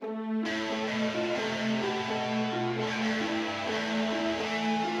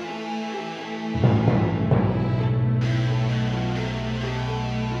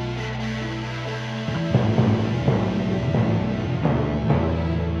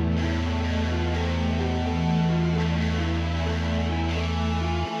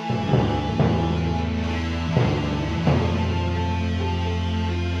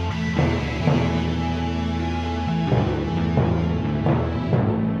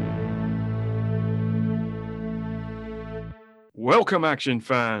Welcome, action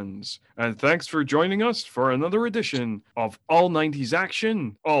fans, and thanks for joining us for another edition of All 90s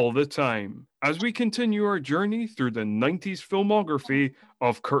Action All the Time, as we continue our journey through the 90s filmography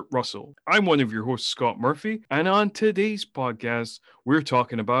of Kurt Russell. I'm one of your hosts, Scott Murphy, and on today's podcast, we're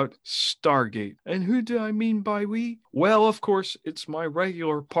talking about Stargate. And who do I mean by we? Well, of course, it's my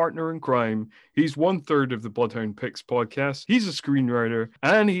regular partner in crime. He's 1/3 of the Bloodhound Picks podcast. He's a screenwriter,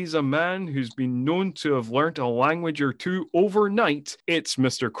 and he's a man who's been known to have learnt a language or two overnight. It's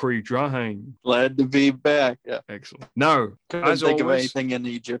Mr. Craig Draheim. Glad to be back. Yeah. Excellent. Now, Couldn't as think always, of anything in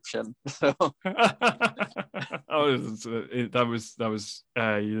Egyptian. So that was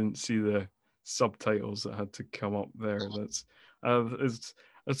you didn't see the subtitles that had to come up there. That's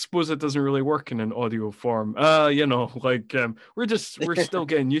I suppose it doesn't really work in an audio form. We're still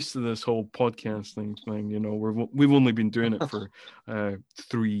getting used to this whole podcasting thing. We've only been doing it for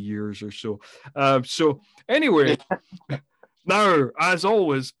 3 years or so. So anyway, now, as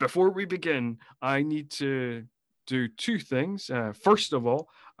always, before we begin, I need to do two things. First of all,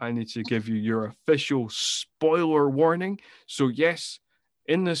 I need to give you your official spoiler warning. So yes,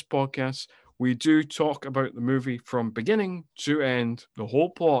 in this podcast, we do talk about the movie from beginning to end, the whole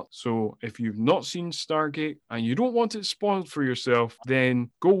plot. So if you've not seen Stargate and you don't want it spoiled for yourself,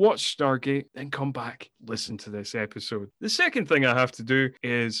 then go watch Stargate, then come back, listen to this episode. The second thing I have to do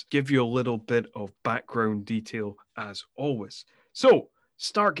is give you a little bit of background detail as always. So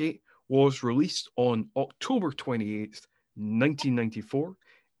Stargate was released on October 28th, 1994.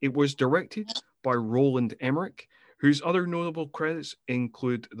 It was directed by Roland Emmerich, whose other notable credits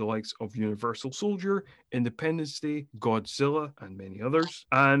include the likes of Universal Soldier, Independence Day, Godzilla, and many others.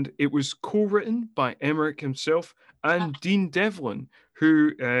 And it was co-written by Emmerich himself and Dean Devlin,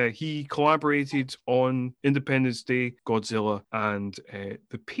 who he collaborated on Independence Day, Godzilla, and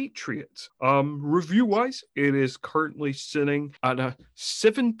The Patriot. Review-wise, it is currently sitting at a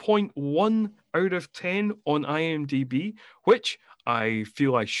 7.1 out of 10 on IMDb, which I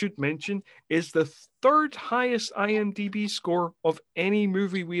feel I should mention is the third highest IMDb score of any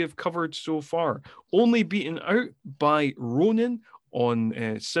movie we have covered so far, only beaten out by Ronin on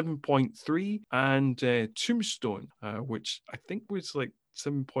 7.3 and Tombstone, which I think was like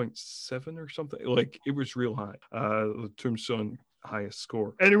 7.7 or something. Like, it was real high. Tombstone highest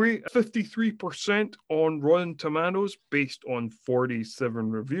score. Anyway, 53% on Rotten Tomatoes based on 47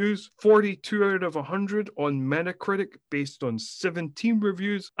 reviews, 42 out of 100 on Metacritic based on 17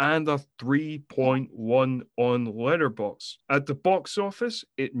 reviews, and a 3.1 on Letterboxd. At the box office,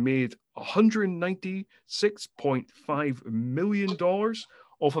 it made $196.5 million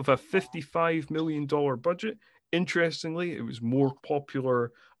off of a $55 million budget. Interestingly, it was more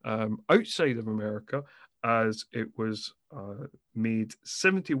popular outside of America, as it was made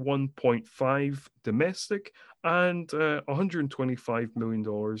 71.5 domestic and $125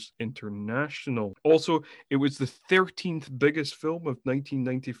 million international. Also, it was the 13th biggest film of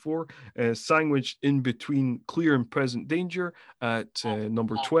 1994, sandwiched in between Clear and Present Danger at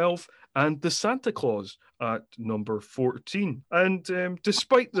number 12 and The Santa Claus at number 14. And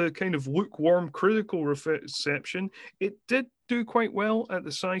despite the kind of lukewarm critical reception, it did do quite well at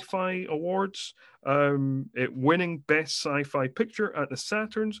the Sci-Fi Awards, it winning Best Sci-Fi Picture at the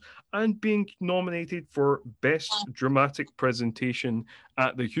Saturns and being nominated for Best Dramatic Presentation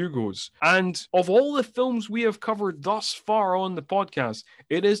at the Hugos. And of all the films we have covered thus far on the podcast,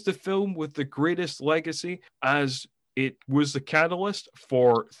 it is the film with the greatest legacy, as it was the catalyst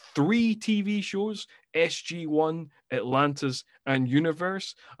for 3 TV shows, SG-1, Atlantis, and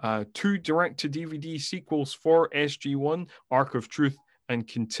Universe, 2 direct-to-DVD sequels for SG-1, Arc of Truth and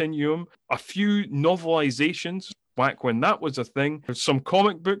Continuum, a few novelizations back when that was a thing, some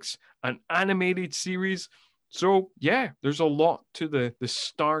comic books, an animated series. So, yeah, there's a lot to the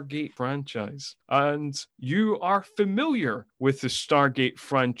Stargate franchise. And you are familiar with the Stargate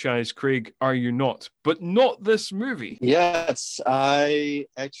franchise, Craig, are you not? But not this movie. Yes, I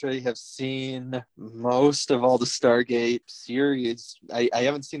actually have seen most of all the Stargate series. I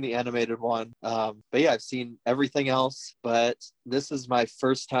haven't seen the animated one. But yeah, I've seen everything else. But this is my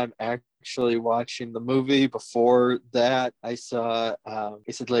first time actually watching the movie. Before that, I saw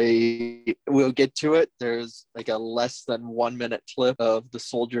basically, we'll get to it, there's like a less than 1 minute clip of the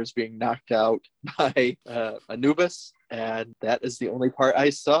soldiers being knocked out by Anubis, and that is the only part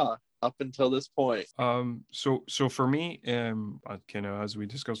I saw up until this point. So for me, kind of as we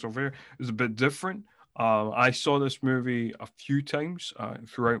discussed over here, it was a bit different. I saw this movie a few times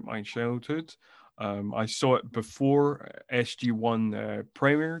throughout my childhood. I saw it before SG-1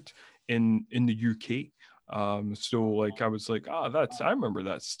 premiered in the UK. So like I was like, I remember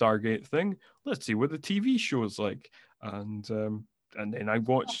that Stargate thing. Let's see what the TV show is like. And then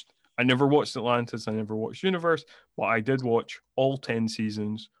I never watched Atlantis, I never watched Universe, but I did watch all 10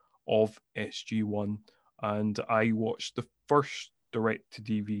 seasons of SG1, and I watched the first direct to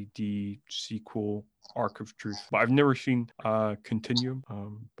DVD sequel, Arc of Truth, but I've never seen Continuum.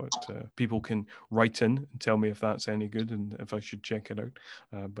 But people can write in and tell me if that's any good and if I should check it out.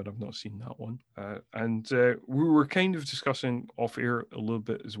 But I've not seen that one. And we were kind of discussing off air a little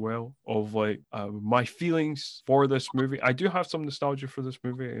bit as well of like my feelings for this movie. I do have some nostalgia for this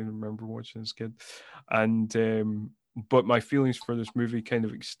movie. I remember watching as a kid, and but my feelings for this movie kind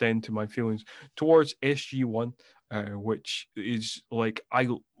of extend to my feelings towards SG1, which is like I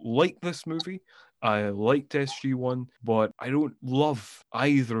like this movie. I liked SG1, but I don't love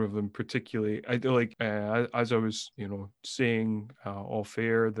either of them particularly. I do like, as I was, saying off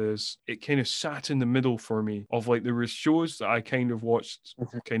air, it kind of sat in the middle for me of like there were shows that I kind of watched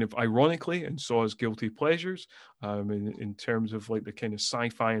kind of ironically and saw as guilty pleasures, in terms of like the kind of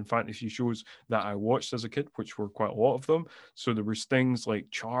sci-fi and fantasy shows that I watched as a kid, which were quite a lot of them. So there was things like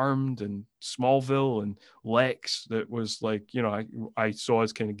Charmed and Smallville and Lex that was like, I saw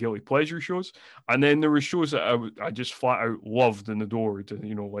as kind of guilty pleasure shows. And then there were shows that I just flat out loved and adored,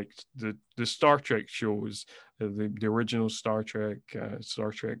 like the Star Trek shows, the original Star Trek,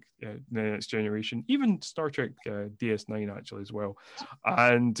 The Next Generation, even Star Trek DS9 actually as well,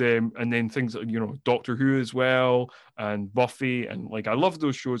 and then things like Doctor Who as well, and Buffy, and like I love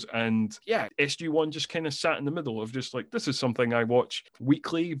those shows. And yeah, SG1 just kind of sat in the middle of just like, this is something I watch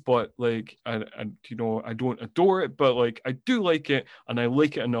weekly, but like I don't adore it, but like I do like it, and I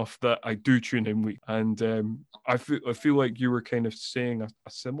like it enough that I do tune in week. And I feel like you were kind of saying a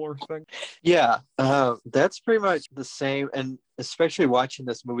similar thing. Yeah, that's pretty much the same. And especially watching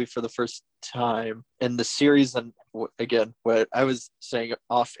this movie for the first time in the series, and again, what I was saying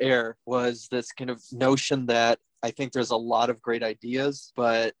off air was this kind of notion that I think there's a lot of great ideas,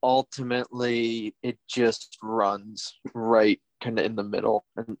 but ultimately it just runs right kind of in the middle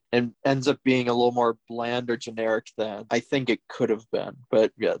and ends up being a little more bland or generic than I think it could have been.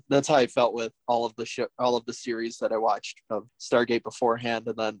 But yeah, that's how I felt with all of the series that I watched of Stargate beforehand,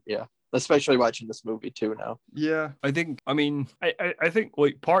 and then especially watching this movie too now. Yeah, I think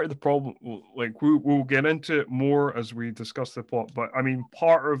like part of the problem, like we'll get into it more as we discuss the plot, but I mean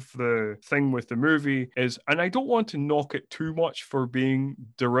part of the thing with the movie is, and I don't want to knock it too much for being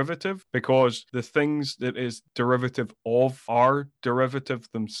derivative, because the things that is derivative of are derivative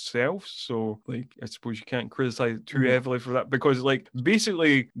themselves. So like I suppose you can't criticize it too heavily for that, because like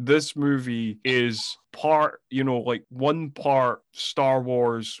basically this movie is part, like one part Star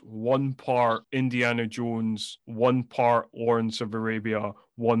Wars, one part Indiana Jones, one part Lawrence of Arabia,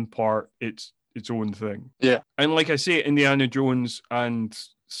 one part its own thing. Yeah. And like I say, Indiana Jones and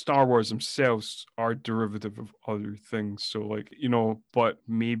Star Wars themselves are derivative of other things. So like, but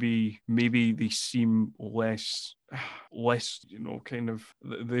maybe they seem less, kind of,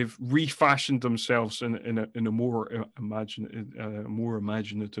 they've refashioned themselves in a more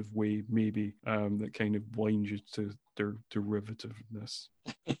imaginative way, maybe, that kind of blinds you to their derivativeness.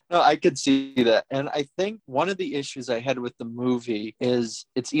 No, I could see that. And I think one of the issues I had with the movie is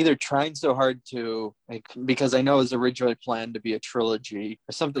it's either trying so hard to, like, because I know it was originally planned to be a trilogy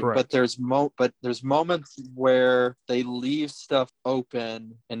or something, Correct. but there's moments where they leave stuff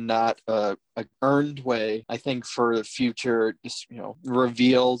open and not a earned way, I think, for future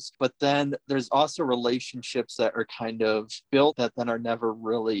reveals. But then there's also relationships that are kind of built that then are never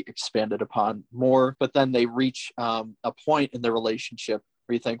really expanded upon more, but then they reach a point in the relationship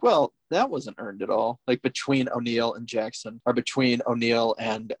where you think, well, that wasn't earned at all. Like between O'Neill and Jackson, or between O'Neill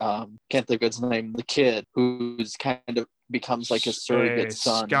and can't think of his name, the kid who's kind of becomes like a surrogate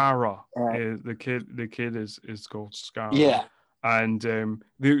son. Skara. The kid is called Skara. Yeah. And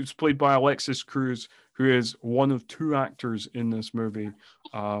it's played by Alexis Cruz, who is one of two actors in this movie,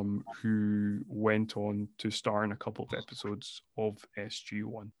 who went on to star in a couple of episodes of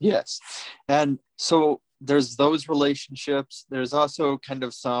SG1. Yes. And so there's those relationships. There's also kind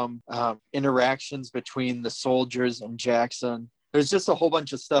of some interactions between the soldiers and Jackson. There's just a whole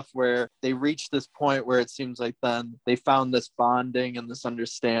bunch of stuff where they reach this point where it seems like then they found this bonding and this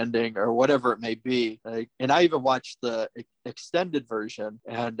understanding, or whatever it may be. Like, and I even watched the extended version,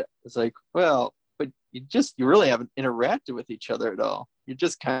 and it's like, well, but you really haven't interacted with each other at all. You're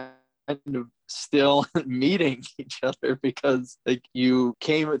just kind of still meeting each other because like you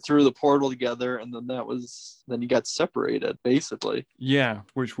came through the portal together, and then you got separated basically. Yeah,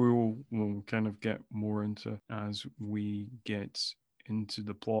 which we'll kind of get more into as we get into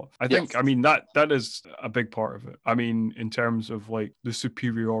the plot. I think, I mean, that is a big part of it. I mean, in terms of like the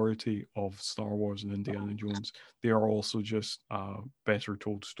superiority of Star Wars and Indiana Jones, they are also just better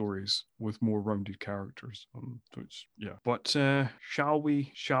told stories with more rounded characters. Which, yeah. But shall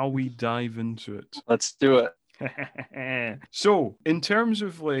we dive into it? Let's do it. So, in terms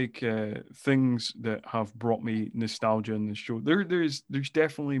of like things that have brought me nostalgia in this show, there's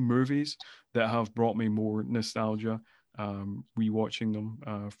definitely movies that have brought me more nostalgia. Rewatching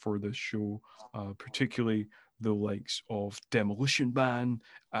them for this show, particularly the likes of Demolition Man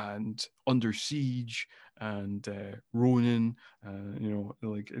and Under Siege and Ronin.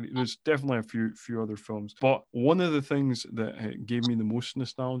 Like there's definitely a few other films, but one of the things that gave me the most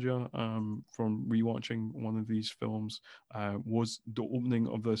nostalgia from rewatching one of these films was the opening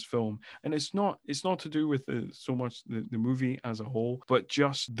of this film, and it's not to do with so much the movie as a whole, but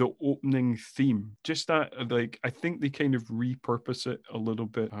just the opening theme. Just that, like, I think they kind of repurpose it a little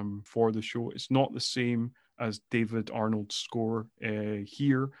bit for the show. It's not the same as David Arnold's score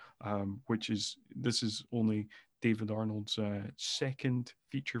here, this is only David Arnold's second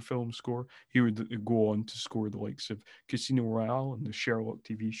feature film score. He would go on to score the likes of Casino Royale and the Sherlock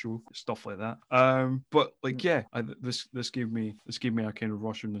TV show, stuff like that. But like, yeah, this gave me a kind of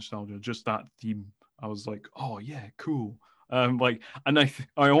rush of nostalgia. Just that theme, I was like, oh yeah, cool. And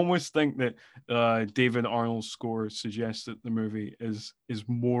I almost think that David Arnold's score suggests that the movie is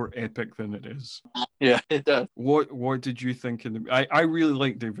more epic than it is. Yeah, it does. What did you think of the? I really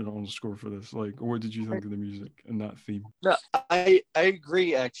like David Arnold's score for this. Like, what did you think of the music and that theme? No, I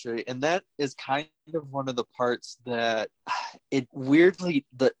agree actually, and that is kind of one of the parts that it weirdly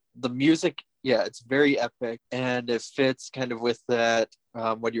the music. Yeah, it's very epic, and it fits kind of with that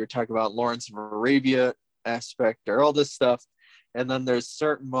what you were talking about, Lawrence of Arabia aspect or all this stuff. And then there's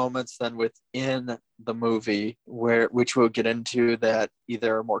certain moments then within the movie which we'll get into, that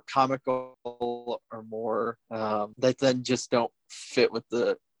either are more comical or more that then just don't fit with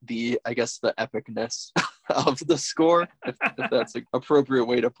the I guess the epicness of the score, if that's an appropriate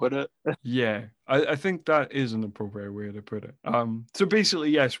way to put it. Yeah, I think that is an appropriate way to put it. So basically,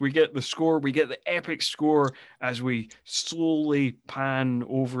 yes, we get the score, we get the epic score as we slowly pan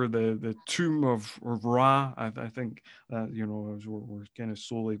over the tomb of Ra. I think as we're kind of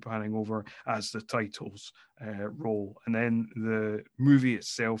slowly panning over as the titles roll, and then the movie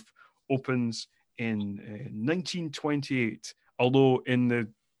itself opens in 1928. Although in the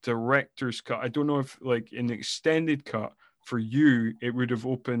director's cut, I don't know if like in the extended cut for you it would have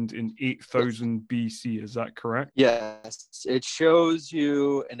opened in 8000 BC. Is that correct? Yes, it shows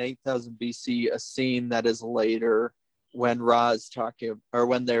you in 8000 BC a scene that is later when Ra is talking, or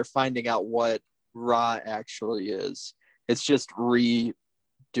when they're finding out what Ra actually is. It's just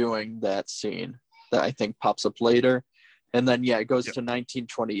redoing that scene that I think pops up later, and then it goes to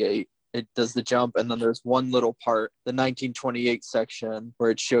 1928. It does the jump, and then there's one little part, the 1928 section,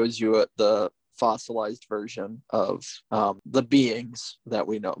 where it shows you the fossilized version of the beings that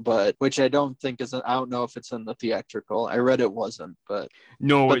we know, but which I don't think is. I don't know if it's in the theatrical. I read it wasn't, but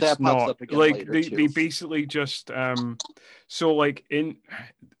no, it's that pops not. up again Like later they basically just so like in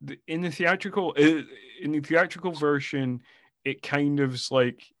the theatrical version, it kind of's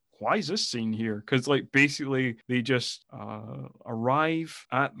like, why is this scene here? Because like basically they just arrive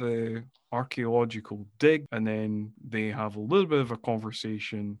at the archaeological dig, and then they have a little bit of a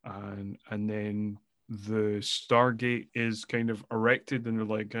conversation, and then the Stargate is kind of erected, and they're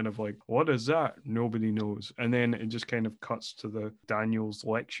like kind of like, what is that? Nobody knows. And then it just kind of cuts to the Daniel's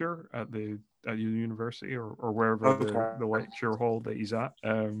lecture at the university, or wherever the lecture hall that he's at.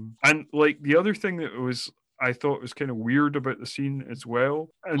 And like the other thing that I thought was kind of weird about the scene as well,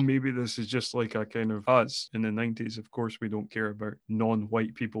 and maybe this is just like a kind of us in the 90s. Of course, we don't care about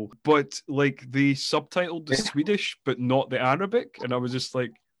non-white people, but like they subtitled the Swedish, but not the Arabic, and I was just like,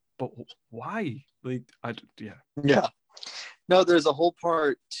 but why? Like, yeah. No, there's a whole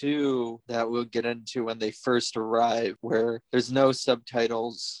part too that we'll get into when they first arrive, where there's no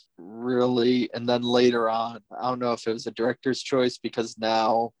subtitles really, and then later on, I don't know if it was a director's choice, because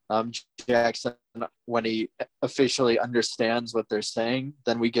now Jackson, when he officially understands what they're saying,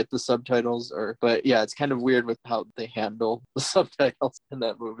 then we get the subtitles. But yeah, it's kind of weird with how they handle the subtitles in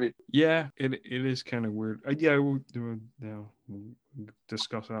that movie. Yeah, it is kind of weird. We'll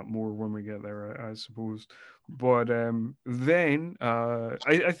discuss that more when we get there, I suppose. But then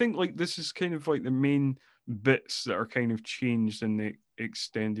I think like this is kind of like the main bits that are kind of changed in the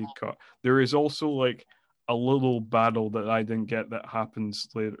extended cut. There is also like a little battle that I didn't get that happens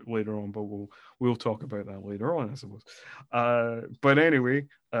later on, but we'll talk about that later on, I suppose. But anyway,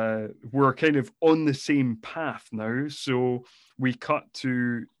 we're kind of on the same path now. So we cut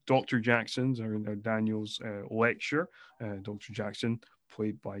to Dr. Jackson's or Daniel's lecture. Dr. Jackson,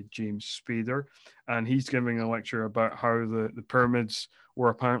 played by James Spader, and he's giving a lecture about how the pyramids were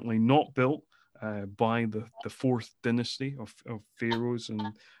apparently not built by the fourth dynasty of pharaohs,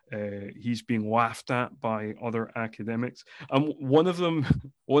 and he's being laughed at by other academics. And one of them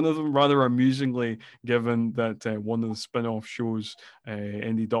rather amusingly, given that one of the spin-off shows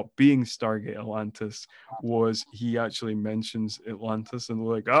ended up being Stargate Atlantis, was he actually mentions Atlantis and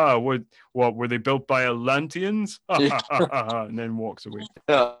like, what were they built by Atlanteans? And then walks away.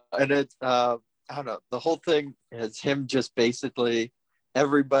 Yeah, and it's I don't know. The whole thing is him just basically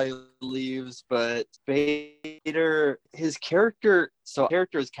everybody leaves, but Spader, his character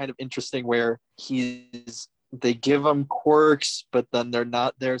is kind of interesting where they give him quirks, but then they're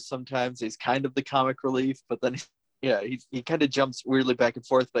not there sometimes. He's kind of the comic relief, but then he kind of jumps weirdly back and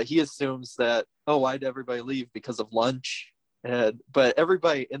forth, but he assumes that, oh, why'd everybody leave? Because of lunch. But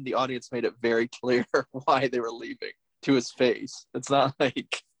everybody in the audience made it very clear why they were leaving to his face. It's not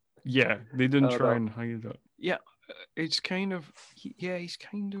like... Yeah, they didn't try and hide it. Yeah, it's kind of... he's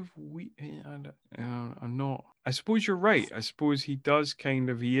kind of weak. I'm not... I suppose you're right. I suppose he does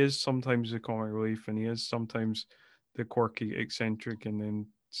kind of... He is sometimes the comic relief, and he is sometimes the quirky eccentric, and then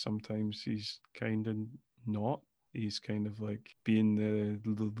sometimes he's kind of not. He's kind of like being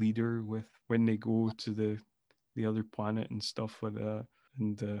the leader with when they go to the other planet and stuff like that.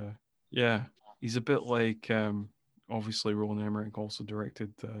 And yeah, he's a bit like obviously Roland Emmerich also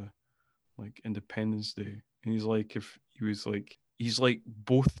directed like Independence Day, and he's like he's like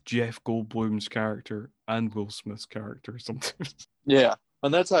both Jeff Goldblum's character and Will Smith's character sometimes. Yeah,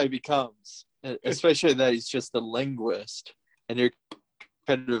 and that's how he becomes, especially that he's just a linguist, and you're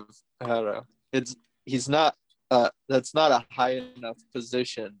kind of, I don't know, he's not that's not a high enough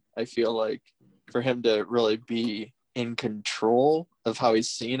position, I feel like, for him to really be in control of how he's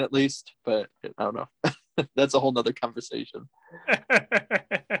seen, at least. But I don't know. That's a whole nother conversation.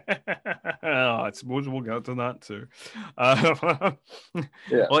 I suppose we'll get to that too.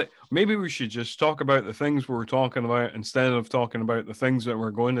 Yeah. Well, maybe we should just talk about the things we're talking about instead of talking about the things that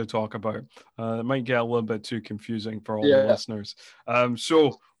we're going to talk about. It might get a little bit too confusing for all the listeners.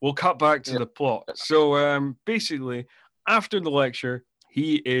 So we'll cut back to the plot. So basically, after the lecture,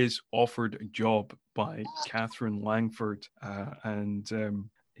 he is offered a job by Catherine Langford, and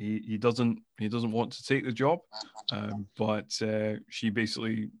he doesn't want to take the job, but she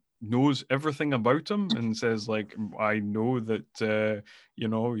basically knows everything about him and says, like, I know that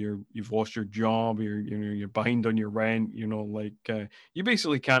you've lost your job, you're behind on your rent, like you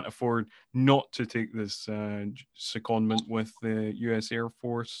basically can't afford not to take this secondment with the U.S. Air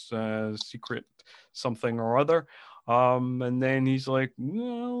Force secret something or other. And then he's like,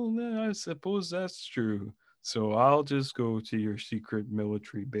 well, I suppose that's true. So I'll just go to your secret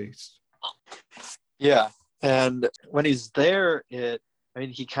military base. Yeah. And when he's there, he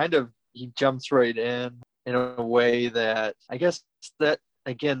jumps right in a way that, I guess that,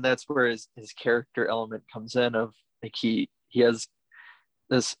 again, that's where his character element comes in, of like he has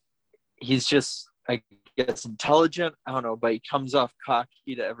this, he's just, I guess, intelligent, I don't know, but he comes off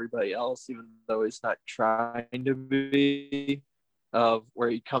cocky to everybody else, even though he's not trying to be, where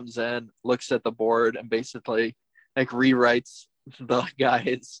he comes in, looks at the board, and basically like rewrites the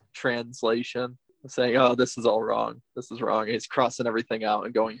guy's translation, saying, oh, this is all wrong. This is wrong. He's crossing everything out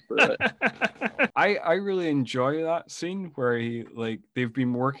and going through it. I really enjoy that scene where they've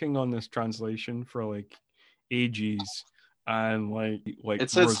been working on this translation for like ages, and like it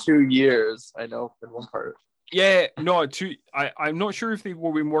says 2 years, I know, in one part. Yeah, no, I'm not sure if they've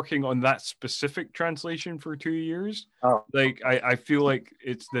been working on that specific translation for 2 years. Oh. Like I feel like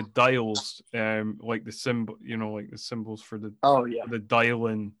it's the dials, like the symbol, like the symbols for the the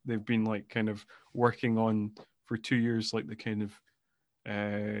dial-in. They've been like kind of working on for 2 years, like the kind of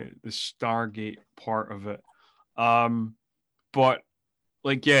the Stargate part of it. But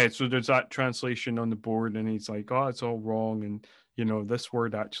like, yeah, so there's that translation on the board, and he's like, oh, it's all wrong, and this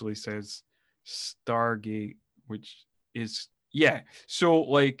word actually says Stargate, which is so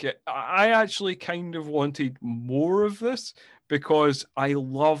like I actually kind of wanted more of this, because I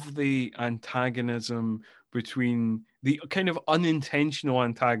love the antagonism between the kind of unintentional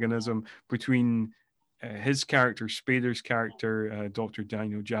antagonism between his character, Spader's character, Dr.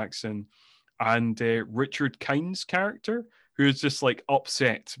 Daniel Jackson, and Richard Kind's character, who is just like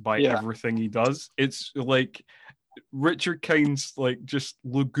upset by everything he does. It's like Richard Kind's like just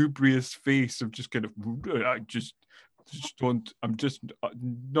lugubrious face of just kind of, I just don't. I'm just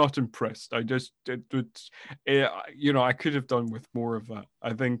not impressed. I just, I could have done with more of that.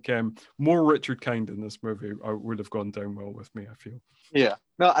 I think more Richard Kind in this movie would have gone down well with me. I feel. Yeah,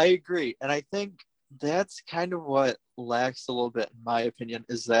 no, I agree, and I think that's kind of what lacks a little bit, in my opinion,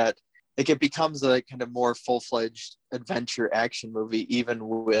 is that like it becomes a kind of more full-fledged adventure action movie, even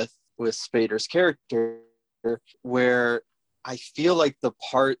with Spader's character, where I feel like the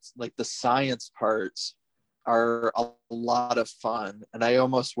parts, like the science parts, are a lot of fun, and I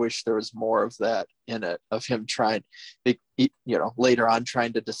almost wish there was more of that in it, of him trying, later on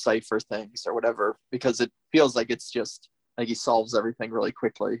trying to decipher things or whatever, because it feels like it's just like he solves everything really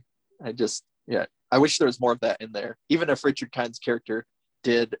quickly. I wish there was more of that in there, even if Richard Kind's character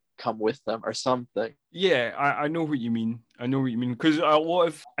did come with them or something. Yeah, I know what you mean. I know what you mean, because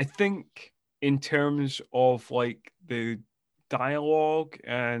I think in terms of like the dialogue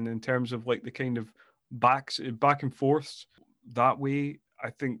and in terms of like the kind of back and forths that way,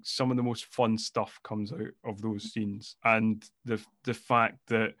 I think some of the most fun stuff comes out of those scenes, and the fact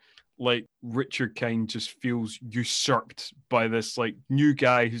that like Richard Kind just feels usurped by this like new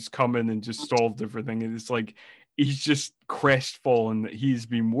guy who's come in and just solved everything, and it's like he's just crestfallen that he's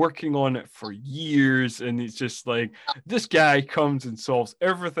been working on it for years, and it's just like this guy comes and solves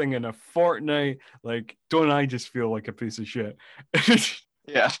everything in a fortnight. Like, don't I just feel like a piece of shit?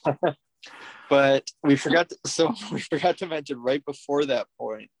 Yeah. But we forgot to mention right before that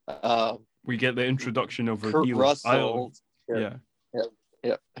point. We get the introduction of Kurt Russell. Yeah.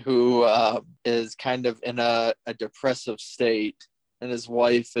 Yeah. Who is kind of in a depressive state, and his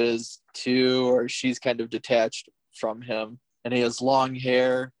wife is too, or she's kind of detached from him, and he has long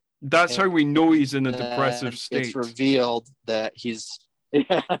hair. That's how we know he's in a depressive state. It's revealed that he's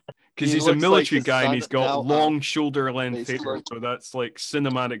because he's a military guy and he's got long shoulder length hair, so that's like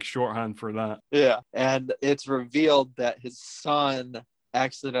cinematic shorthand for that. Yeah, and it's revealed that his son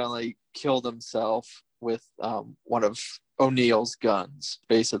accidentally killed himself with one of O'Neill's guns,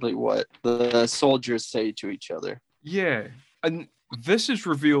 basically what the soldiers say to each other. Yeah, and this is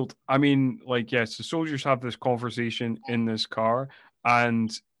revealed. I mean, like, yes, the soldiers have this conversation in this car,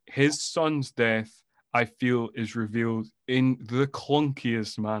 and his son's death, I feel, is revealed in the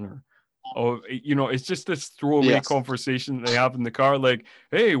clunkiest manner. Oh, it's just this throwaway conversation they have in the car, like,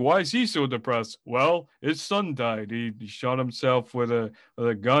 hey, why is he so depressed? Well, his son died. He shot himself with a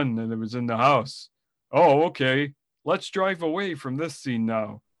gun, and it was in the house. Oh, okay. Let's drive away from this scene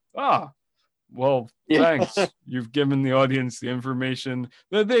now. Well, thanks. You've given the audience the information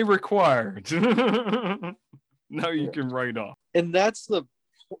that they required. Now you can write off. And that's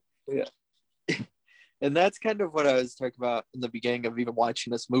and that's kind of what I was talking about in the beginning of even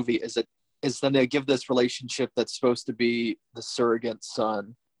watching this movie, is then they give this relationship that's supposed to be the surrogate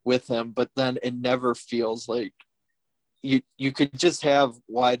son with him, but then it never feels like you could just have,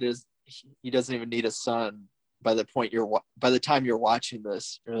 he doesn't even need a son by the time you're watching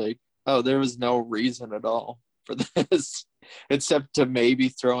this. You're like, oh, there was no reason at all for this, except to maybe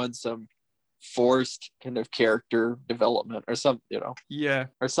throw in some forced kind of character development or some,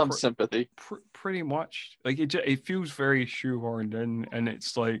 or some sympathy. Pretty much. Like it feels very shoehorned in, and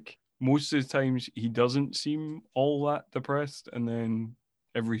it's like most of the times he doesn't seem all that depressed, and then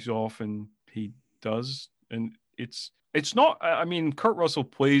every so often he does, and it's not. I mean, Kurt Russell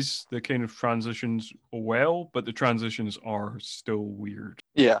plays the kind of transitions well, but the transitions are still weird.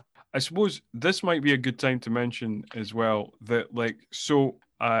 Yeah. I suppose this might be a good time to mention as well that, like, so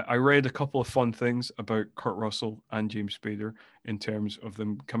I read a couple of fun things about Kurt Russell and James Spader in terms of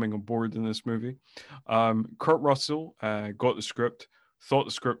them coming on board in this movie. Kurt Russell got the script, thought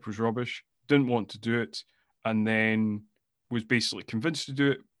the script was rubbish, didn't want to do it, and then was basically convinced to do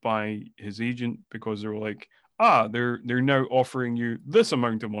it by his agent, because they were like, they're now offering you this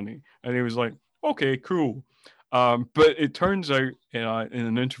amount of money. And he was like, okay, cool. But it turns out in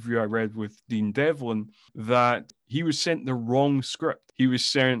an interview I read with Dean Devlin that he was sent the wrong script. He was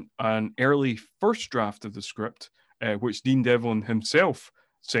sent an early first draft of the script, which Dean Devlin himself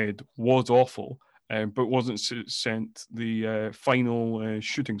said was awful, but wasn't sent the final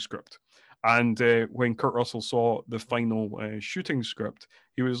shooting script. And when Kurt Russell saw the final shooting script,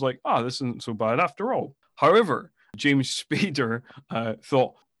 he was like, this isn't so bad after all. However, James Spader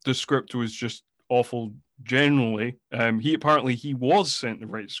thought the script was just awful generally. He was sent the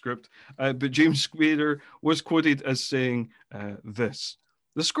right script, but James Spader was quoted as saying this: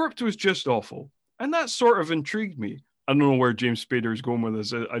 "The script was just awful, and that sort of intrigued me." I don't know where James Spader is going with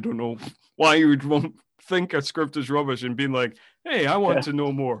this. I don't know why you would think a script is rubbish and being like, hey, I want to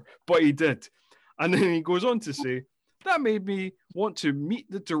know more. But he did. And then he goes on to say, that made me want to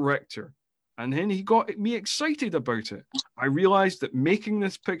meet the director. And then he got me excited about it. I realized that making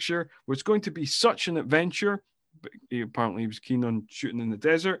this picture was going to be such an adventure. But apparently, he was keen on shooting in the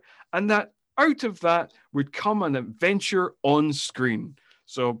desert. And that out of that would come an adventure on screen.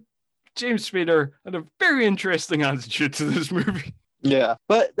 So James Spader had a very interesting attitude to this movie. Yeah,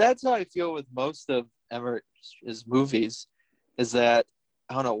 but that's how I feel with most of Emmert's movies, is that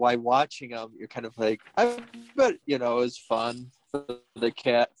I don't know why watching them, you're kind of like, I bet it was fun for the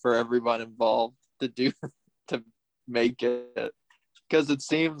cat, for everyone involved to do to make it, because it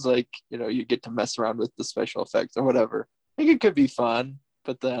seems like you get to mess around with the special effects or whatever. I think it could be fun,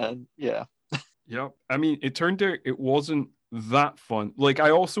 but then yeah. Yep. I mean, it turned out it wasn't that fun. Like,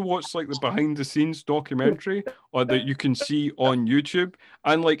 I also watched like the behind the scenes documentary that you can see on YouTube,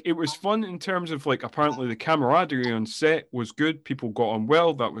 and like it was fun in terms of like apparently the camaraderie on set was good. People got on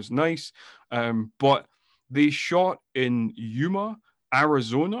well. That was nice. But they shot in Yuma,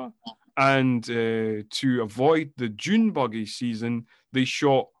 Arizona, and to avoid the June buggy season, they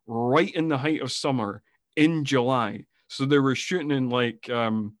shot right in the height of summer in July. So they were shooting in like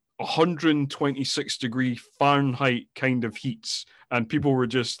 126-degree Fahrenheit kind of heats, and people were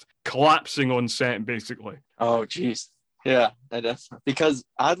just collapsing on set basically. Oh, geez. Yeah, I definitely. Because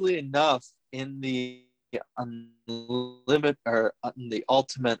oddly enough, in the unlimited or in the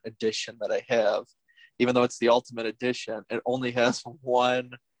ultimate edition that I have, even though it's the ultimate edition, it only has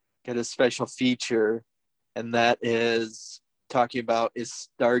one kind of special feature, and that is talking about, is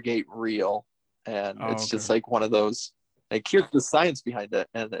Stargate real? And it's just like one of those, like, here's the science behind it,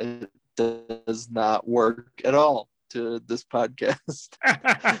 and it does not work at all to this podcast.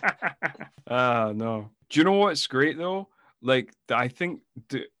 No. Do you know what's great though? Like, I think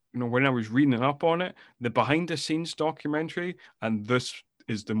when I was reading up on it, the behind the scenes documentary, and this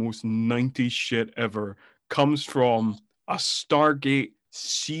is the most 90s shit ever, comes from a Stargate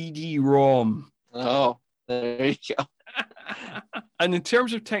CD-ROM. Oh, there you go. And in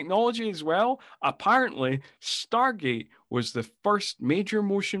terms of technology as well, apparently Stargate was the first major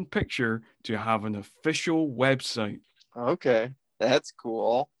motion picture to have an official website. Okay, that's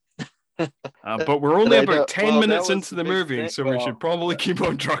cool. But we're only about 10 minutes into the movie, so we should probably keep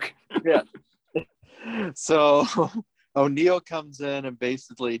on trucking. Yeah. So O'Neill comes in and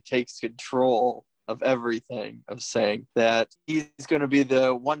basically takes control of everything, of saying that he's going to be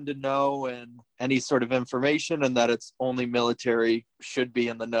the one to know and any sort of information, and that it's only military should be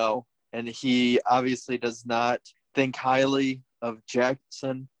in the know. And he obviously does not think highly of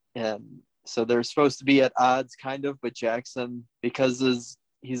Jackson, and so they're supposed to be at odds kind of, but Jackson, because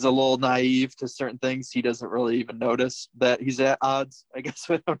he's a little naive to certain things, he doesn't really even notice that he's at odds, I guess,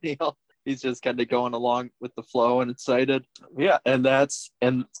 with O'Neill. He's just kind of going along with the flow and excited.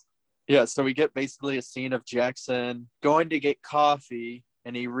 Yeah, so we get basically a scene of Jackson going to get coffee,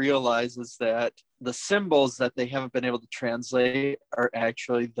 and he realizes that the symbols that they haven't been able to translate are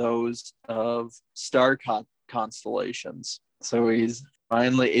actually those of star constellations. So he's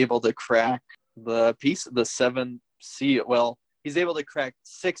finally able to crack the piece of the seven seal. Well, he's able to crack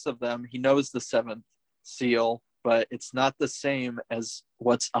 6 of them. He knows the 7th seal, but it's not the same as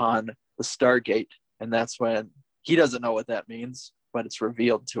what's on the Stargate. And that's when he doesn't know what that means, but it's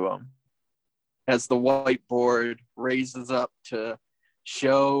revealed to him as the whiteboard raises up to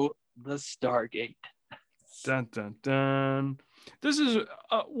show the Stargate. Dun, dun, dun. This is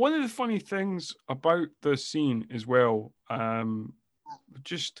one of the funny things about the scene as well.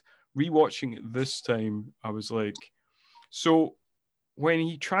 Just rewatching it this time, I was like, so when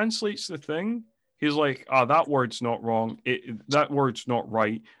he translates the thing, he's like, that word's not wrong. That word's not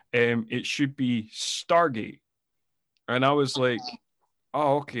right. It should be Stargate. And I was like,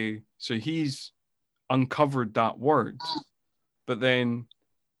 oh, okay. So he's uncovered that word. But then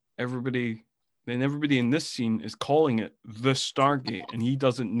everybody in this scene is calling it the Stargate, and he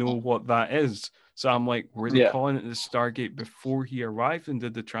doesn't know what that is. So I'm like, were they calling it the Stargate before he arrived and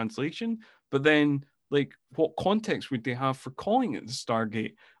did the translation? But then, like, what context would they have for calling it the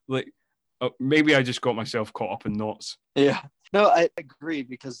Stargate? Like, maybe I just got myself caught up in knots. Yeah. No, I agree,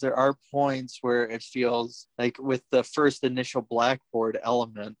 because there are points where it feels like with the first initial blackboard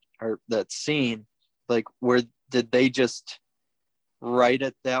element, or that scene, like, where did they just write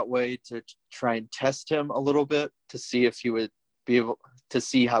it that way to try and test him a little bit to see if he would be able to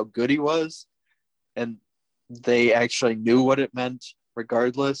see how good he was? And they actually knew what it meant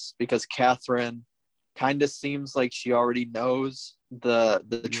regardless, because Catherine kind of seems like she already knows the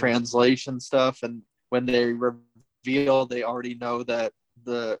translation stuff. And when they reveal, they already know that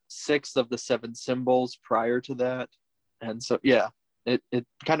the 6 of the 7 symbols prior to that. And so, yeah, it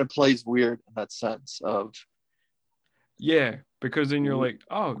kind of plays weird in that sense of, Yeah, because then you're like,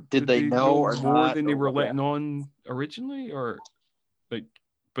 oh, did did they they know know or more not, than they or were what? letting on originally, or like?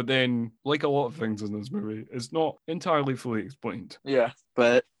 But then, like a lot of things in this movie, it's not entirely fully explained. Yeah,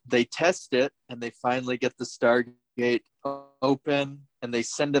 but they test it and they finally get the Stargate open, and they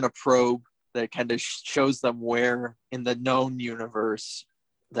send in a probe that kind of shows them where in the known universe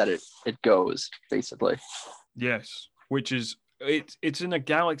that it goes, basically. Yes, which is it's in a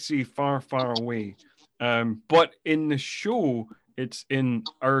galaxy far, far away. But in the show, it's in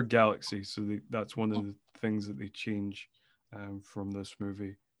our galaxy, so that's one of the things that they change from this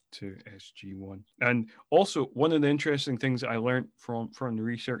movie to SG-1. And also, one of the interesting things that I learned from the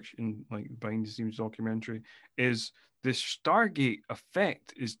research in like behind the scenes documentary is this Stargate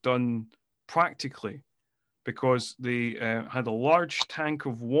effect is done practically because they had a large tank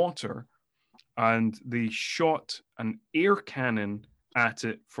of water and they shot an air cannon at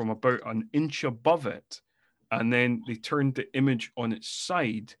it from about an inch above it, and then they turned the image on its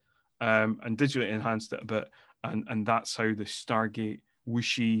side and digitally enhanced it a bit, and that's how the Stargate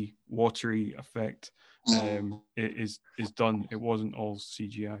whooshy, watery effect is done. It wasn't all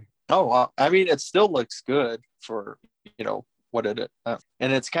CGI. Oh, wow. I mean, it still looks good for, what it is.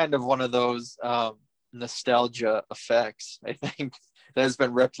 And it's kind of one of those nostalgia effects, I think, that has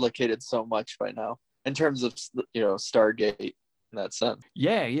been replicated so much by now in terms of, Stargate in that sense.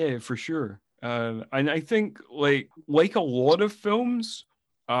 Yeah, for sure. And I think like a lot of films,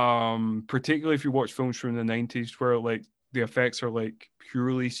 particularly if you watch films from the 90s where like the effects are like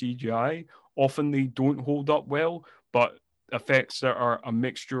purely CGI, often they don't hold up well, but effects that are a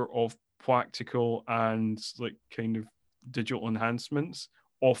mixture of practical and like kind of digital enhancements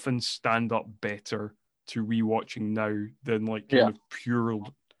often stand up better to rewatching now than like kind Yeah,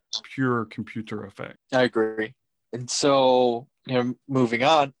 of pure computer effect. I agree. And so, moving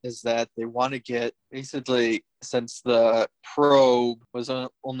on is that they want to get, basically, since the probe was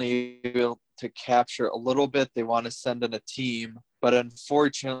only able to capture a little bit, they want to send in a team. But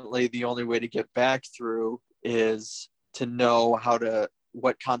unfortunately, the only way to get back through is to know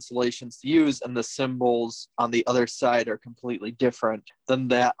what constellations to use, and the symbols on the other side are completely different than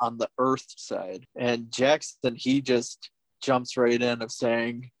that on the Earth side. And Jackson, he just jumps right in of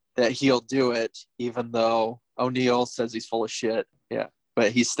saying that he'll do it, even though O'Neill says he's full of shit. Yeah,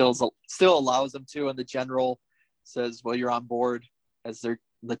 but he still allows him to, and the general says, "Well, you're on board," as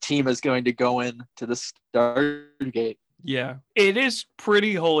the team is going to go in to the Stargate. Yeah, it is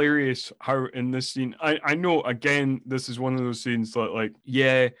pretty hilarious how in this scene, I know again, this is one of those scenes that like,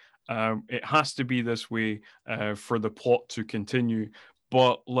 yeah, it has to be this way for the plot to continue.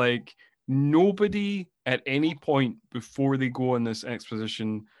 But like nobody at any point before they go on this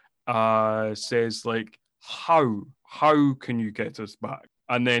exposition says like, how can you get us back?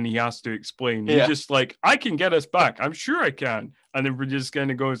 And then he has to explain. He's Yeah, just like, I can get us back. I'm sure I can. And then we're just kind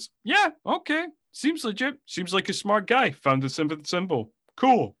of goes, yeah, okay. Seems legit. Seems like a smart guy. Found the symbol.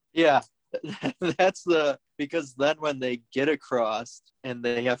 Cool. yeah. Because then when they get across and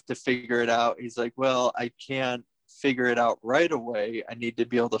they have to figure it out, he's like, "Well, I can't figure it out right away. I need to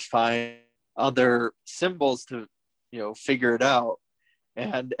be able to find other symbols to, figure it out."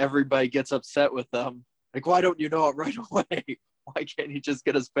 And everybody gets upset with them. Like, why don't you know it right away? Why can't you just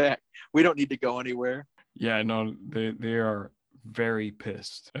get us back? We don't need to go anywhere. Yeah, no, they are very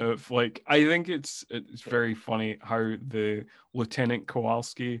pissed. Like I think it's very funny how the Lieutenant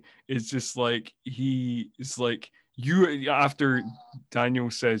Kowalski is just like he is like you after Daniel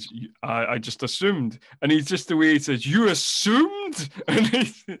says I just assumed, and he's just the way he says you assumed,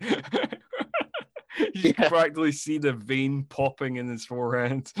 and you can practically see the vein popping in his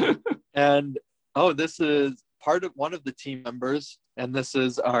forehead. And this is one of the team members, and this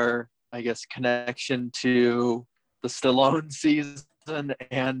is our, I guess, connection to the Stallone season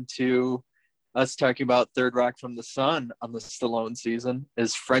and to us talking about Third Rock from the Sun on the Stallone season.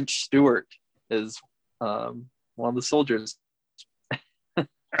 Is French Stewart is one of the soldiers.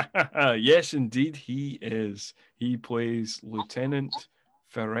 Yes, indeed, he is. He plays Lieutenant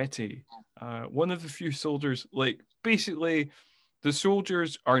Ferretti, one of the few soldiers. Like, basically, the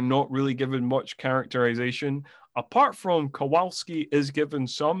soldiers are not really given much characterization, apart from Kowalski is given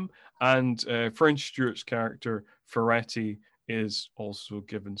some, and French Stewart's character, Ferretti, is also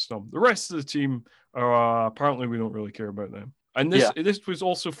given some. The rest of the team, apparently, we don't really care about them. And this was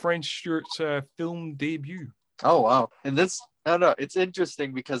also French Stewart's film debut. Oh, wow. And this, I don't know, it's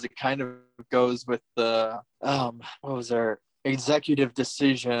interesting because it kind of goes with the, what was our executive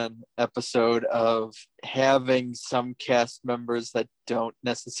decision episode of having some cast members that don't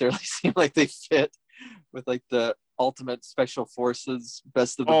necessarily seem like they fit with like ultimate special forces,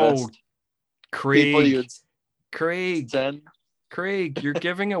 best of the Oh, best people you Craig, would send. Craig, you're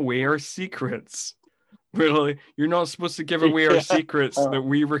giving away our secrets. Really, you're not supposed to give away our Yeah. secrets that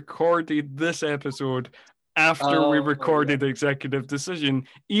we recorded this episode after we recorded the executive decision,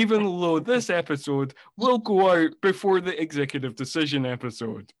 even though this episode will go out before the executive decision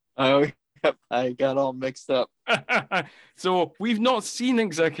episode. Oh, yep. I got all mixed up. So we've not seen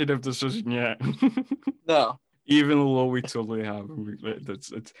executive decision yet. No. Even though we totally have.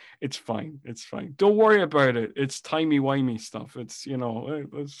 It's fine. It's fine. Don't worry about it. It's timey-wimey stuff. It's,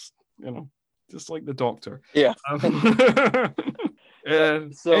 just like the Doctor. Yeah.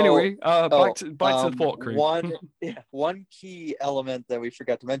 So, anyway, back to the plot, Craig. One key element that we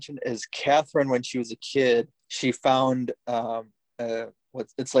forgot to mention is Catherine, when she was a kid, she found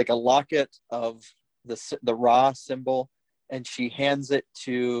it's like a locket of the Ra symbol, and she hands it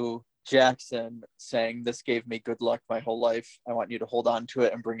to Jackson, saying, "This gave me good luck my whole life. I want you to hold on to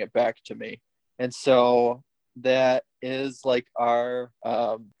it and bring it back to me." And so that is like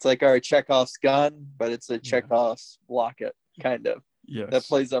it's like our Chekhov's gun, but it's a Chekhov's locket, kind of. Yes. That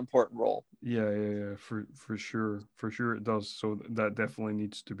plays an important role. Yeah, for sure it does. So that definitely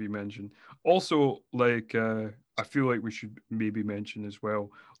needs to be mentioned. Also, like I feel like we should maybe mention as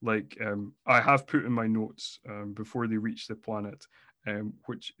well, like I have put in my notes before they reach the planet,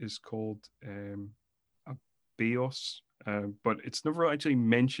 which is called Abeos. But it's never actually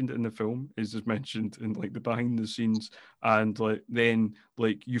mentioned in the film. It's just mentioned in like the behind the scenes, and then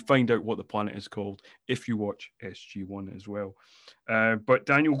you find out what the planet is called if you watch SG1 as well. But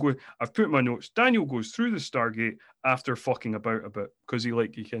I've put in my notes. Daniel goes through the Stargate after fucking about a bit, because he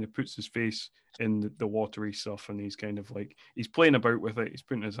kind of puts his face in the watery stuff, and he's kind of like he's playing about with it. He's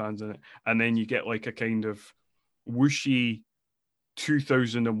putting his hands in it, and then you get like a kind of whooshy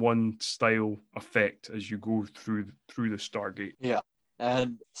 2001 style effect as you go through the Stargate. Yeah.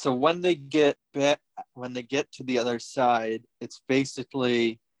 And so when they get to the other side, it's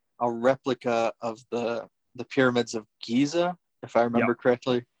basically a replica of the pyramids of Giza, if I remember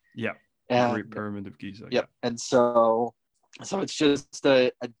correctly. Yeah. And, Great Pyramid of Giza. Yep. Yeah. And so it's just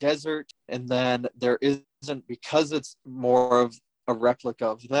a desert, and then there isn't, because it's more of a replica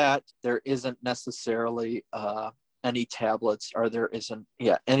of that, there isn't necessarily any tablets, or there isn't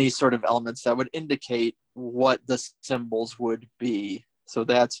any sort of elements that would indicate what the symbols would be. So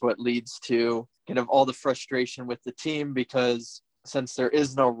that's what leads to kind of all the frustration with the team, because since there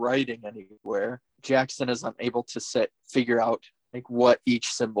is no writing anywhere, Jackson is unable to figure out like what each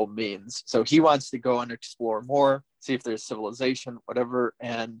symbol means. So he wants to go and explore more, see if there's civilization, whatever.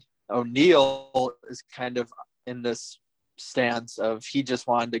 And O'Neill is kind of in this stance of he just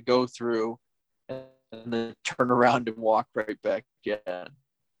wanted to go through and then turn around and walk right back again,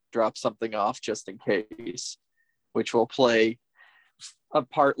 drop something off just in case, which will play a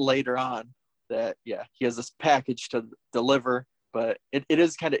part later on, that he has this package to deliver. But it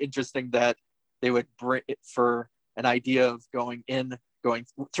is kind of interesting that they would bring it for an idea of going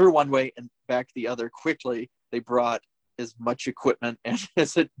through one way and back the other quickly. They brought as much equipment and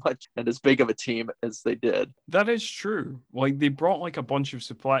as big of a team as they did. That is true. Like they brought like a bunch of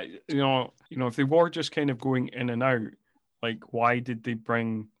supply. If they were just kind of going in and out, like why did they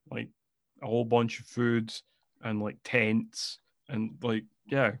bring like a whole bunch of food and like tents and like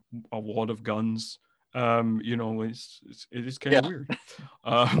a lot of guns? It is kind of weird.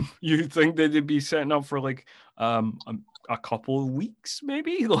 You'd think that they'd be setting up for like a couple of weeks,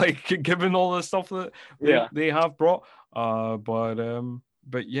 maybe, like given all the stuff that they have brought.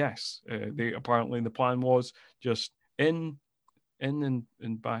 But yes, they apparently the plan was just in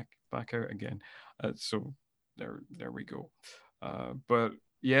and back out again. So there we go. But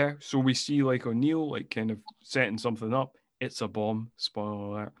yeah, so we see like O'Neill like kind of setting something up. It's a bomb. Spoiler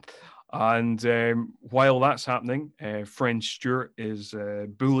alert. And while that's happening, friend Stuart is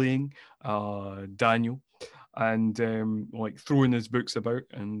bullying Daniel, and like throwing his books about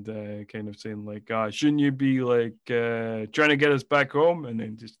and kind of saying like, shouldn't you be like trying to get us back home? And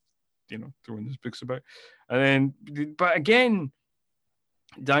then just throwing his books about. And then, but again,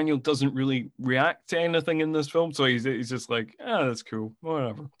 Daniel doesn't really react to anything in this film, so he's just like, that's cool,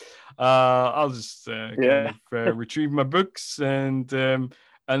 whatever. I'll just retrieve my books, and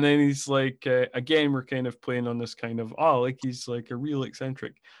then he's like, again, we're kind of playing on this kind of like he's like a real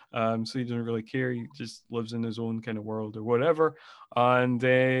eccentric, so he doesn't really care. He just lives in his own kind of world or whatever. And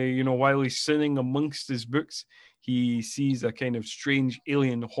while he's sitting amongst his books, he sees a kind of strange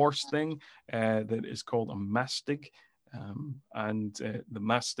alien horse thing that is called a mastig. And the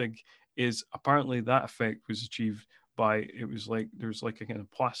mastig is apparently that effect was achieved by there's like a kind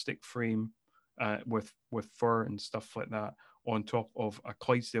of plastic frame with fur and stuff like that on top of a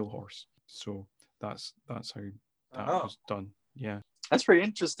Clydesdale horse. So that's how that Oh, was done. Yeah. that's pretty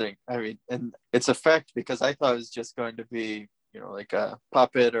interesting. I mean, and it's effect because I thought it was just going to be, like a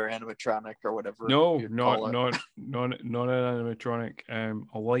puppet or animatronic or whatever No, you'd not call it. not an animatronic.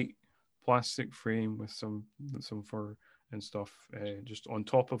 A light plastic frame with some fur and stuff, just on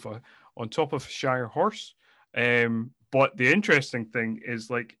top of a Shire horse. But the interesting thing is,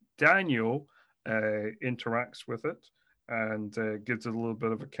 like, Daniel interacts with it and gives it a little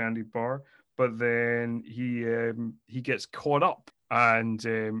bit of a candy bar, but then he gets caught up, and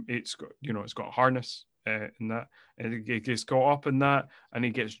it's got it's got a harness in that, and he gets caught up in that, and he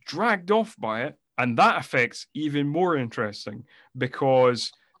gets dragged off by it, and that affects even more interesting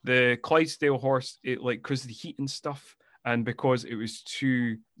because the Clydesdale horse, it, like, because of the heat and stuff, and because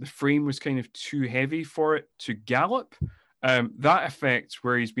the frame was kind of too heavy for it to gallop. That effect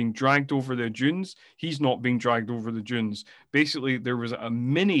where he's being dragged over the dunes, he's not being dragged over the dunes. Basically, there was a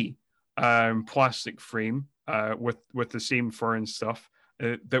mini plastic frame with the same fur and stuff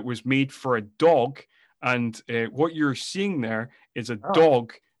that was made for a dog, and what you're seeing there is a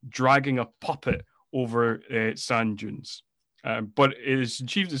dog dragging a puppet over sand dunes. But it is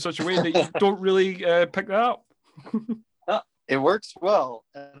achieved in such a way that you don't really pick that up. It works well.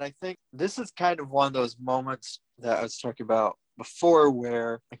 And I think this is kind of one of those moments that I was talking about before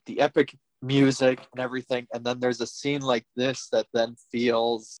where, like, the epic music and everything, and then there's a scene like this that then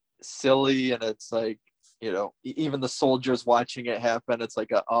feels silly, and it's like, even the soldiers watching it happen, it's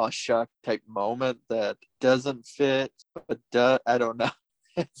like a aw shuck type moment that doesn't fit, but I don't know.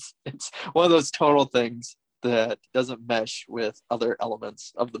 It's one of those tonal things that doesn't mesh with other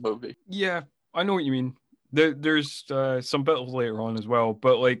elements of the movie. Yeah, I know what you mean. There's some bits later on as well,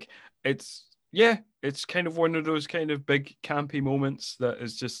 but like it's it's kind of one of those kind of big campy moments that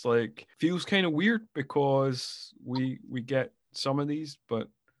is just like feels kind of weird because we get some of these, but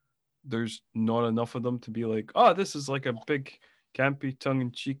there's not enough of them to be like, oh, this is like a big campy tongue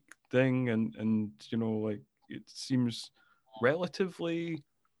in cheek thing, and like it seems relatively,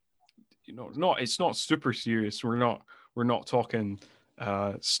 not it's not super serious. We're not talking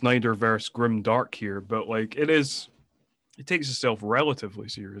Snyderverse grim dark here, but like it takes itself relatively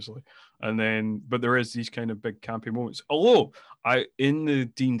seriously. And then, but there is these kind of big campy moments. Although in the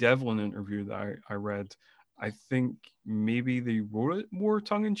Dean Devlin interview that I read, I think maybe they wrote it more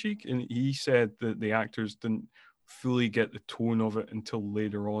tongue in cheek, and he said that the actors didn't fully get the tone of it until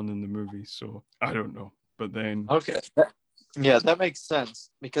later on in the movie. So I don't know. But then, Okay. Yeah, that makes sense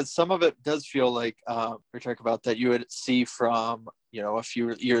because some of it does feel like we're talking about that you would see from a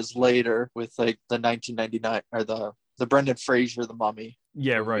few years later with like the 1999 or the Brendan Fraser The Mummy.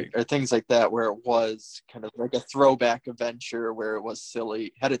 Yeah, movie, right. or things like that where it was kind of like a throwback adventure where it was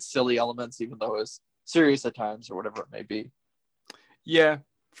silly, had its silly elements even though it was serious at times or whatever it may be. Yeah,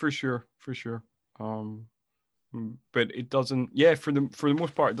 for sure. But it doesn't. Yeah, for the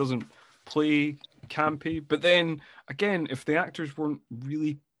most part, it doesn't play campy. But then again, if the actors weren't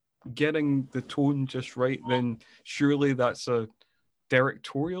really getting the tone just right, then surely that's a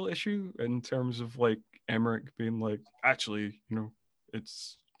directorial issue in terms of like Emmerich being like, actually,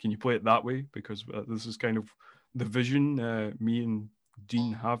 it's can you play it that way because this is kind of the vision me and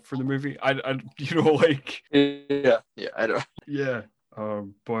Dean have for the movie. I like Yeah, I don't. yeah.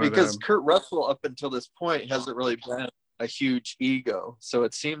 But Because Kurt Russell up until this point hasn't really been a huge ego, so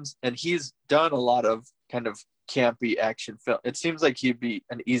it seems, and he's done a lot of kind of campy action film. It seems like he'd be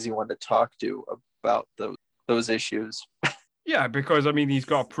an easy one to talk to about those issues. yeah, because I mean he's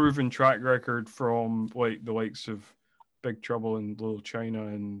got a proven track record from like the likes of Big Trouble in Little China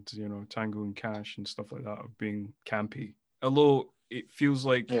and Tango and Cash and stuff like that of being campy. Although it feels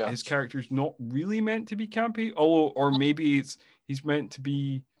like his character's not really meant to be campy, or maybe he's meant to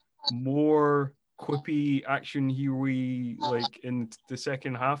be more quippy action hero like in the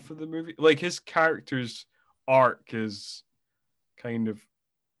second half of the movie. Like his character's arc is kind of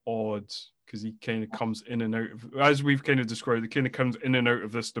odd because he kind of comes in and out of, as we've kind of described, he kind of comes in and out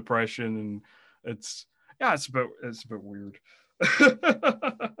of this depression, and it's a bit weird.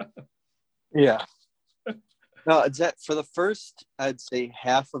 Yeah. No, it's that for the first, I'd say,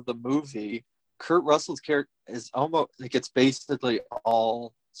 half of the movie, Kurt Russell's character is almost like it's basically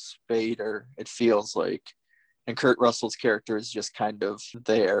all Spader, it feels like. And Kurt Russell's character is just kind of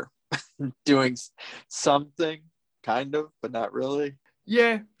there doing something, kind of, but not really.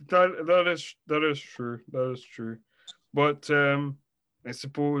 Yeah, that is true. That is true. But I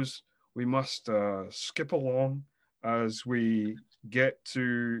suppose we must skip along as we get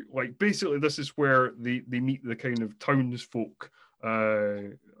to, like, basically this is where they meet the kind of townsfolk,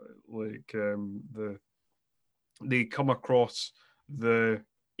 like they come across the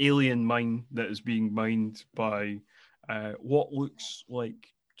alien mine that is being mined by what looks like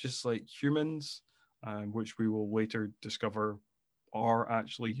just like humans, which we will later discover are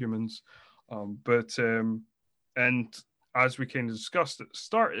actually humans. And as we kind of discussed at the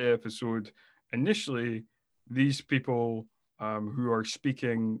start of the episode, initially, these people who are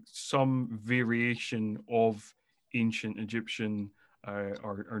speaking some variation of ancient Egyptian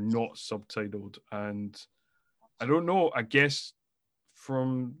are not subtitled. And I don't know, I guess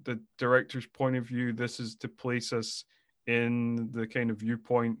from the director's point of view, this is to place us in the kind of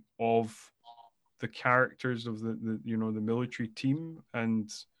viewpoint of the characters of the military team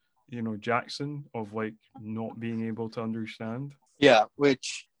and Jackson of like not being able to understand. Yeah,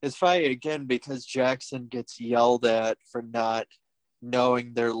 which is funny again because Jackson gets yelled at for not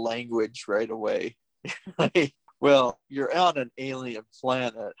knowing their language right away. Like, well, you're on an alien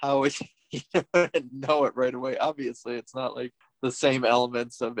planet. How would you know it right away? Obviously, it's not like the same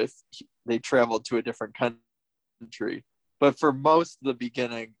elements of if they traveled to a different country. But for most of the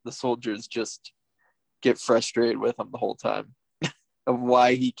beginning, the soldiers just get frustrated with him the whole time of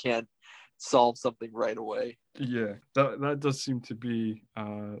why he can't solve something right away. Yeah, that does seem to be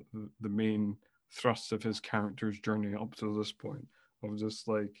the main thrust of his character's journey up to this point. Of just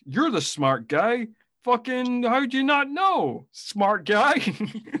like, you're the smart guy. Fucking, how'd you not know, smart guy?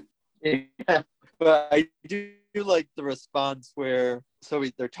 Yeah, but I do like the response where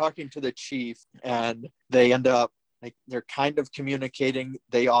they're talking to the chief and they end up like they're kind of communicating.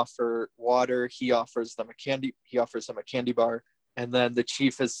 They offer water, he offers them a candy bar, and then the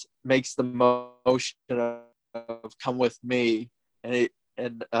chief makes the motion of come with me,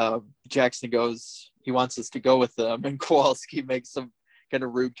 and Jackson goes, he wants us to go with them, and Kowalski makes some kind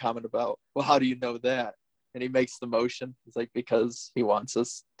of rude comment about, well, how do you know that? And he makes the motion. He's like, because he wants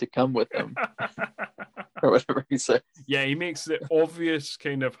us to come with him. Or whatever he says. Yeah, he makes the obvious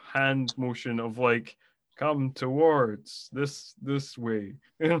kind of hand motion of like, come towards this way.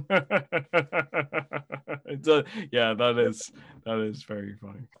 Yeah, that is very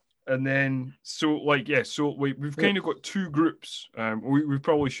funny. And then so we've kind of got two groups. We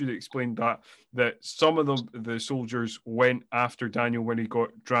probably should explain that some of the soldiers went after Daniel when he got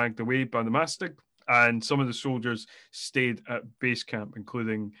dragged away by the Mastic, and some of the soldiers stayed at base camp,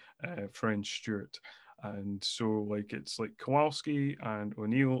 including friend Stuart. And so like it's like Kowalski and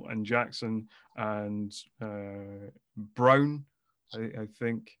O'Neill and Jackson and Brown, I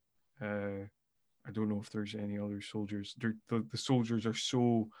think. I don't know if there's any other soldiers. The soldiers are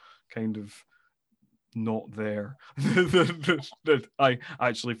so kind of not there that I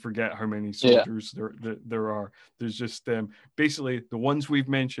actually forget how many soldiers there are. There's just basically the ones we've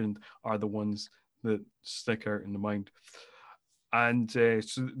mentioned are the ones that stick out in the mind. And so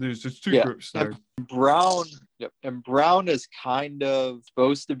there's just two groups there. And Brown is kind of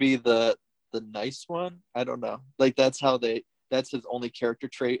supposed to be the nice one. I don't know. Like that's his only character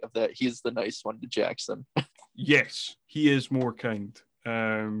trait of that he's the nice one to Jackson. Yes, he is more kind.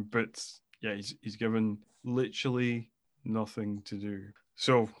 But yeah, he's given literally nothing to do.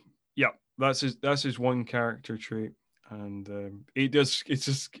 So yeah, that's his one character trait. And it's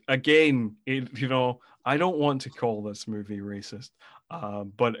just again, I don't want to call this movie racist,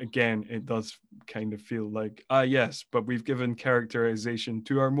 but again, it does kind of feel like yes, but we've given characterization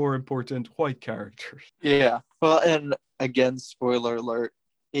to our more important white characters. Yeah, well, and again, spoiler alert,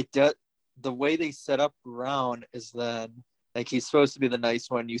 the way they set up Brown is then like he's supposed to be the nice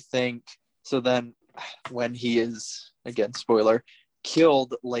one, you think. So then when he is, again, spoiler,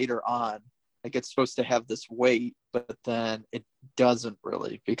 killed later on, like it's supposed to have this weight, but then it doesn't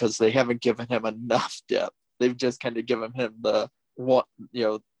really because they haven't given him enough depth. They've just kind of given him the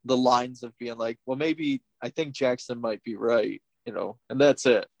lines of being like, well, maybe I think Jackson might be right, and that's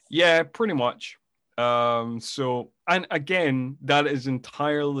it. Yeah, pretty much. So, and again, that is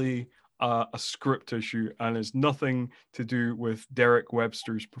entirely a script issue and has nothing to do with Derek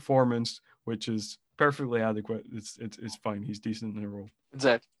Webster's performance, which is perfectly adequate. It's fine. He's decent in the role.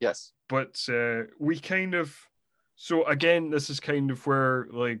 Exactly. Yes. But we kind of, so again, this is kind of where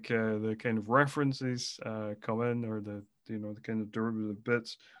like the kind of references come in, or the the kind of derivative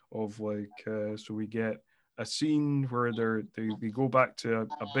bits of like so we get a scene where they go back to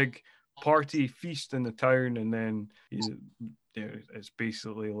a big party feast in the town, and then it's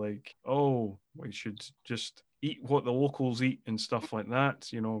basically like, oh, we should just eat what the locals eat and stuff like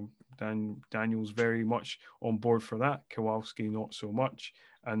that. Daniel's very much on board for that. Kowalski not so much.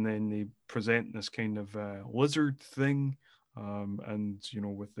 And then they present this kind of lizard thing, and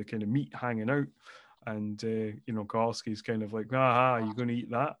with the kind of meat hanging out. And Kowalski's kind of like, you're going to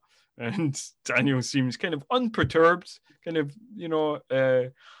eat that? And Daniel seems kind of unperturbed, kind of,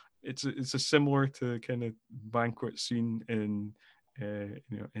 it's a similar to kind of banquet scene in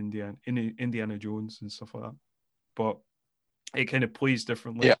Indiana Jones and stuff like that, but it kind of plays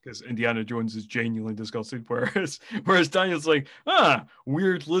differently because Indiana Jones is genuinely disgusted, whereas Daniel's like,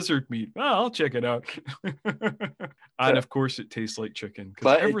 weird lizard meat. I'll check it out. And of course, it tastes like chicken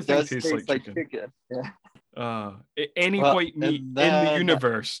because everything tastes like chicken. Yeah. Any white meat in the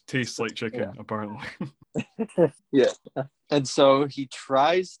universe tastes like chicken, apparently. Yeah. And so he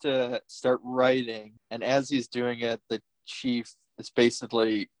tries to start writing, and as he's doing it, the chief is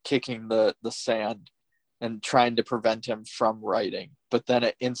basically kicking the sand and trying to prevent him from writing. But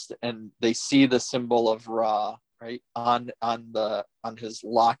then and they see the symbol of Ra right on his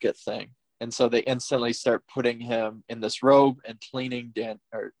locket thing, and so they instantly start putting him in this robe and cleaning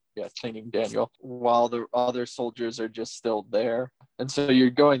Daniel while the other soldiers are just still there. And so you're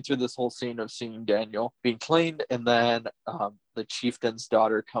going through this whole scene of seeing Daniel being cleaned, and then the chieftain's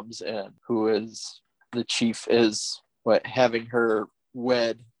daughter comes in, the chief is having her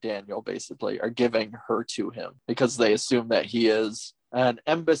wed Daniel, basically, are giving her to him because they assume that he is an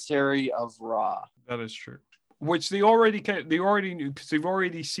emissary of Ra. That is true. Which they already knew because they've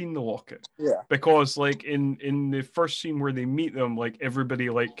already seen the locket. Yeah. Because like in the first scene where they meet them, like everybody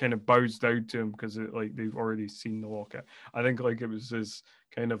like kind of bows down to him because they've already seen the locket. I think like it was this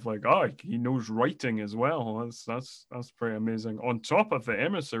kind of like, he knows writing as well. That's pretty amazing. On top of the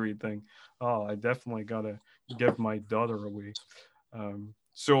emissary thing, I definitely gotta give my daughter away. The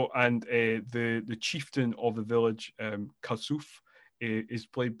chieftain of the village, Kasuf, is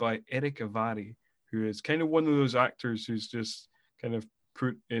played by Eric Avari, who is kind of one of those actors who's just kind of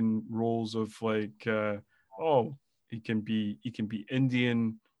put in roles of like, he can be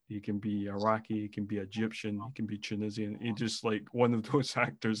Indian, he can be Iraqi, he can be Egyptian, he can be Tunisian. He's just like one of those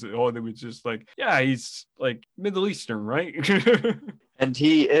actors that they would just like, he's like Middle Eastern, right? And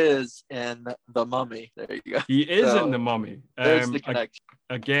he is in The Mummy. There you go. He is in The Mummy. There's the connection.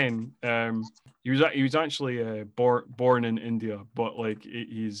 Again, he was actually born in India, but like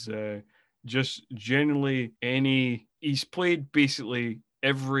he's just generally he's played basically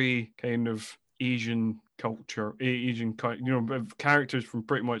every kind of Asian culture, characters from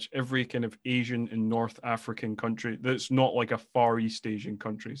pretty much every kind of Asian and North African country that's not like a Far East Asian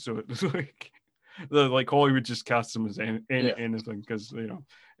country. So it's like Hollywood just casts him as anything because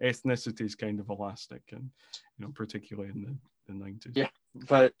ethnicity is kind of elastic, and particularly in the 90s. Yeah,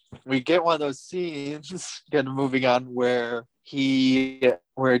 but we get one of those scenes, kind of moving on, where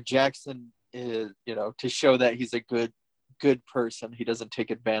Jackson is, to show that he's a good person, he doesn't take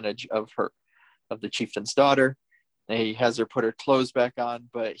advantage of the chieftain's daughter. He has her put her clothes back on,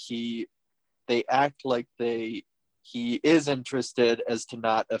 but they act like he is interested as to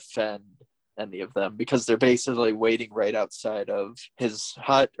not offend any of them because they're basically waiting right outside of his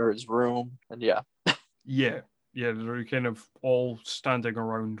hut or his room. And they're kind of all standing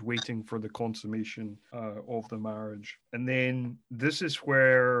around waiting for the consummation of the marriage. And then this is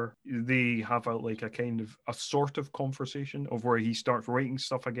where they have a sort of conversation of where he starts writing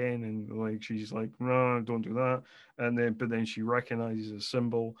stuff again, and like she's like, no, don't do that. But then she recognizes a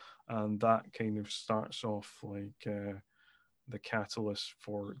symbol, and that kind of starts off like the catalyst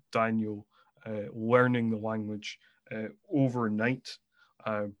for Daniel learning the language overnight.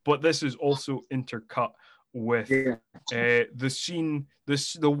 But this is also intercut with the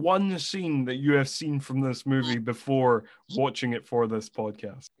one scene that you have seen from this movie before watching it for this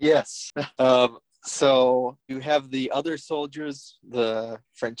podcast. Yes. So you have the other soldiers, the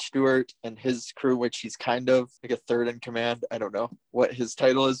French Stewart and his crew, which he's kind of like a third in command. I don't know what his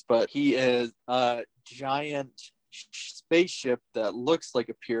title is, but he is a giant spaceship that looks like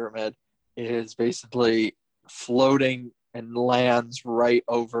a pyramid. It is basically floating and lands right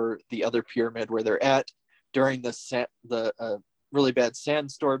over the other pyramid where they're at. During the really bad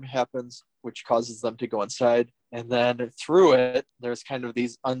sandstorm happens, which causes them to go inside. And then through it, there's kind of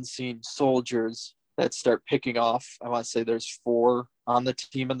these unseen soldiers that start picking off. I want to say there's 4 on the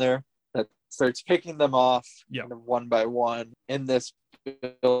team in there that starts picking them off kind of one by one in this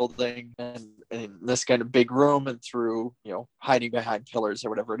building and in this kind of big room and through, hiding behind pillars or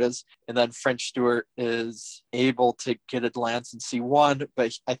whatever it is. And then French Stewart is able to get a glance and see one,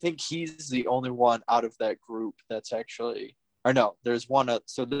 but I think he's the only one out of that group that's actually, or no, there's one.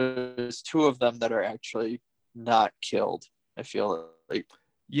 So there's 2 of them that are actually not killed. I feel like.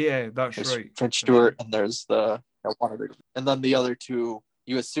 Yeah, that's right. French Stewart, and there's the one other, and then the other 2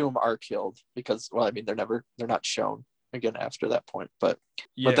 you assume are killed because, they're not shown again after that point. But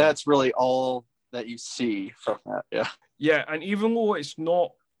that's really all that you see from that. Yeah. Yeah, and even though it's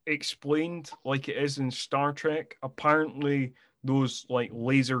not explained like it is in Star Trek, apparently those like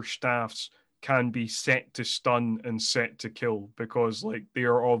laser staffs can be set to stun and set to kill because like they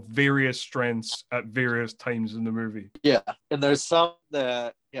are of various strengths at various times in the movie. Yeah. And there's some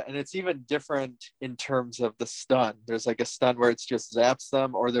that, yeah, and it's even different in terms of the stun. There's like a stun where it's just zaps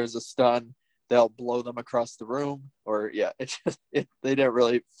them, or there's a stun they'll blow them across the room, or yeah, they didn't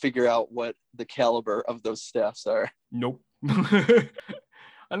really figure out what the caliber of those staffs are. Nope.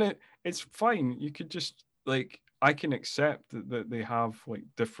 And it's fine. You could just like I can accept that they have like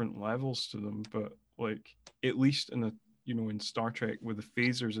different levels to them, but like at least in a in Star Trek with the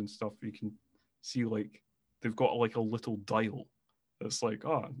phasers and stuff, you can see like they've got like a little dial that's like,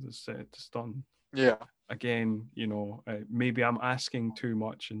 oh, it's set to stun. Yeah. Again, maybe I'm asking too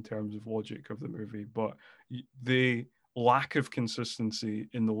much in terms of logic of the movie, but the lack of consistency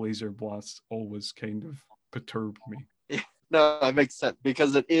in the laser blasts always kind of perturbed me. No, it makes sense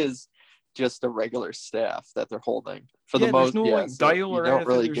because it is just a regular staff that they're holding for the there's most. no like so dial or you don't anything.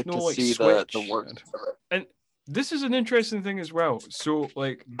 really There's get no to like see switch. the work. And this is an interesting thing as well. So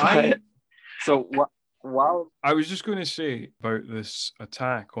like while I was just going to say about this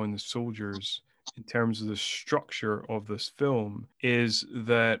attack on the soldiers in terms of the structure of this film is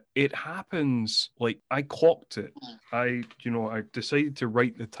that it happens like I clocked it. I decided to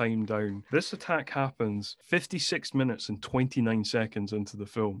write the time down. This attack happens 56 minutes and 29 seconds into the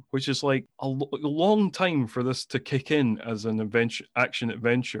film, which is like a long time for this to kick in as an action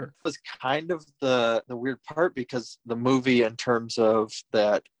adventure. Was kind of the weird part because the movie, in terms of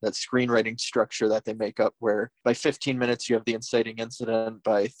that screenwriting structure that they make up, where by 15 minutes you have the inciting incident,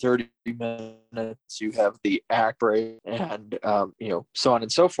 by 30 minutes you have the act break, and so on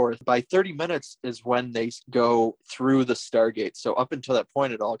and so forth. By 30 minutes is when they go through the Stargate. So up until that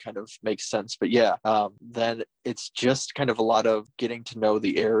point, it all kind of makes sense. But yeah, then it's just kind of a lot of getting to know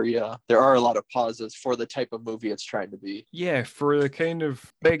the area. There are a lot of pauses for the type of movie it's trying to be. Yeah, for the kind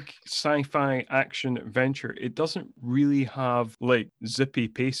of big sci-fi action adventure, it doesn't really have like zippy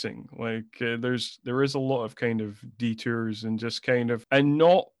pacing. Like there is a lot of kind of detours and just kind of, and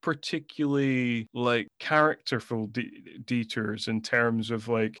not particularly like characterful detours in terms of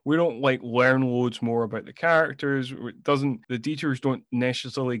like we don't like learn loads more about the characters. The detours don't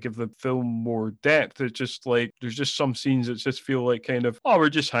necessarily give the film more depth. It's just like there's just some scenes that just feel like kind of, oh, we're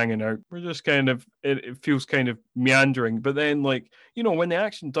just hanging out. We're just kind of it feels kind of meandering. But then like, when the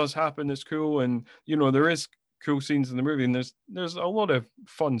action does happen, it's cool, and there is cool scenes in the movie, and there's a lot of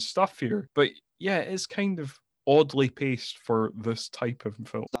fun stuff here. But yeah, it's kind of oddly paced for this type of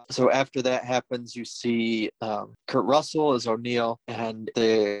film. So after that happens, you see Kurt Russell as O'Neill, and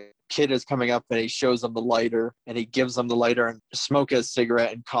the kid is coming up and he shows him the lighter, and he gives him the lighter and smoke a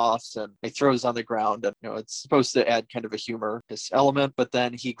cigarette and coughs, and he throws on the ground. And it's supposed to add kind of a humorous element, but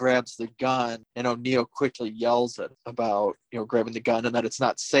then he grabs the gun, and O'Neill quickly yells about grabbing the gun and that it's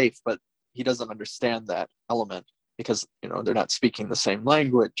not safe, but he doesn't understand that element because they're not speaking the same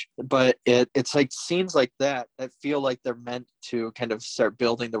language. But it's like scenes like that feel like they're meant to kind of start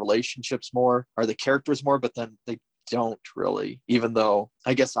building the relationships more, or the characters more, but then they don't really, even though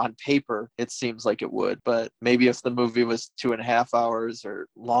I guess on paper it seems like it would. But maybe if the movie was 2.5 hours or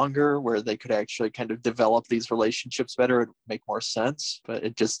longer, where they could actually kind of develop these relationships better, it'd make more sense. But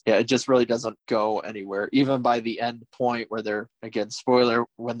it just really doesn't go anywhere, even by the end point where they're, again, spoiler,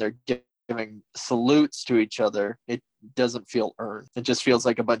 when they're giving salutes to each other, it doesn't feel earned. It just feels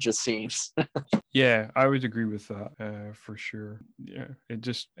like a bunch of scenes. Yeah, I would agree with that for sure. Yeah,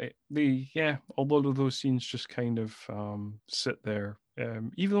 a lot of those scenes just kind of sit there.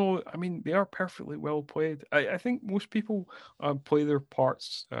 Even though, I mean, they are perfectly well played. I think most people play their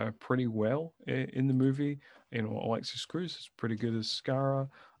parts pretty well in the movie. Alexis Cruz is pretty good as Skara.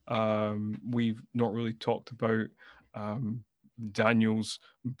 We've not really talked about Daniel's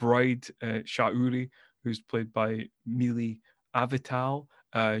bride, Shauri, who's played by Mili Avital.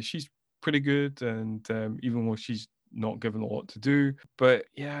 She's pretty good, and even though she's not given a lot to do, but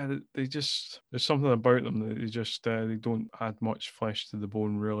yeah, there's something about them that they don't add much flesh to the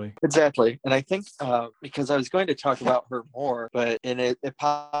bone, really. Exactly. And I think because I was going to talk about her more, but it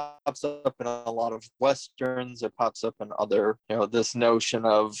pops up in a lot of Westerns, it pops up in other, this notion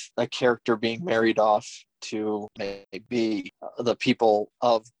of a character being married off to maybe the people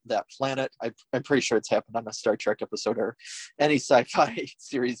of that planet. I'm pretty sure it's happened on a Star Trek episode, or any sci-fi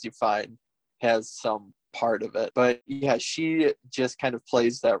series you find has some part of it. But yeah, she just kind of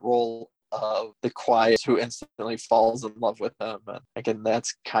plays that role of the quiet who instantly falls in love with him. And again,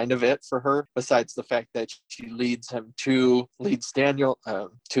 that's kind of it for her, besides the fact that she leads Daniel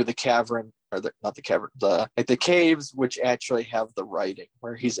to the cavern not the cavern, the caves, which actually have the writing,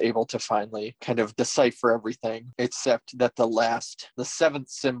 where he's able to finally kind of decipher everything, except that the seventh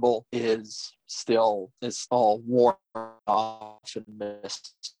symbol is all worn off and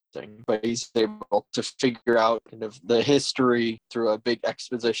missing. But he's able to figure out kind of the history through a big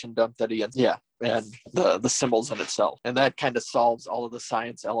exposition dump that he, and the symbols in itself. And that kind of solves all of the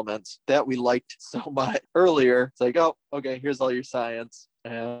science elements that we liked so much earlier. It's like, oh, okay, here's all your science.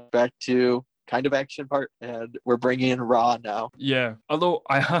 And back to kind of action part, and we're bringing in Ra now. Yeah, although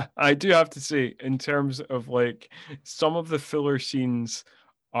I do have to say, in terms of like some of the filler scenes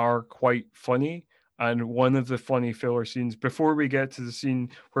are quite funny. And one of the funny filler scenes, before we get to the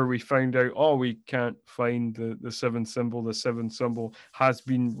scene where we find out, oh, we can't find the seventh symbol has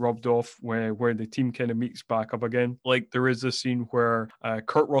been rubbed off, where the team kind of meets back up again. Like, there is a scene where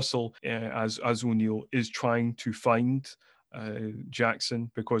Kurt Russell, as O'Neill, is trying to find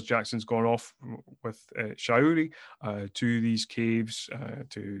Jackson, because Jackson's gone off with Shaori to these caves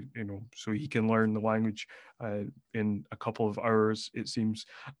so he can learn the language in a couple of hours, it seems.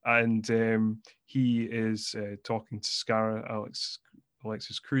 And he is talking to Skara,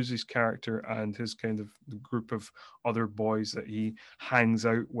 Alexis Cruz's character, and his kind of the group of other boys that he hangs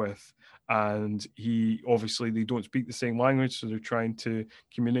out with. And they don't speak the same language, so they're trying to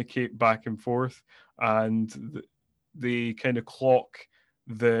communicate back and forth. And they kind of clock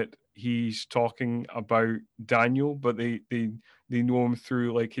that he's talking about Daniel, but they know him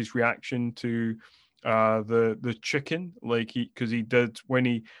through like his reaction to the chicken, like because he did when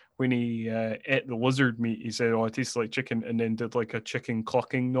he ate the lizard meat, he said, oh, it tastes like chicken, and then did like a chicken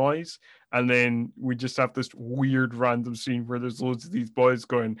clucking noise. And then we just have this weird random scene where there's loads of these boys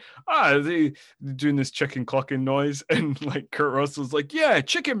going, they're doing this chicken clucking noise, and like Kurt Russell's like, yeah,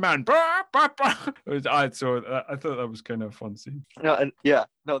 chicken man, bah, bah, bah. So I thought that was kind of a fun scene.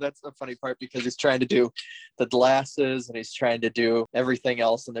 No, that's a funny part, because he's trying to do the glasses and he's trying to do everything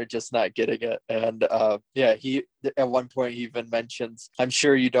else, and they're just not getting it. And he at one point he even mentions, I'm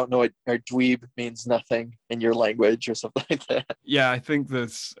sure you don't know what our dweeb means nothing in your language, or something like that. Yeah, I think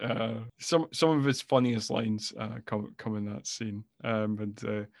that's some of his funniest lines come in that scene. And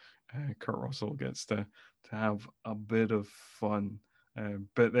Kurt Russell gets to have a bit of fun.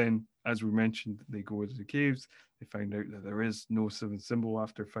 But then, as we mentioned, they go into the caves. They find out that there is no seventh symbol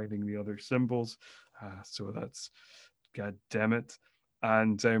after finding the other symbols. So that's, god damn it.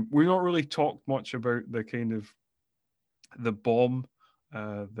 And we've not really talked much about the kind of the bomb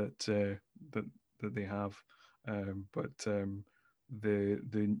that they have, but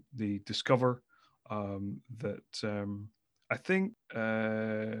they discover that I think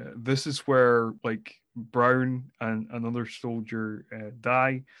this is where like Brown and another soldier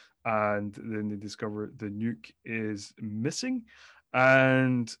die, and then they discover the nuke is missing,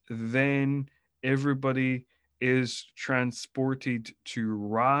 and then everybody is transported to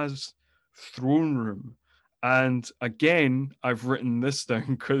Ra's throne room. And again, I've written this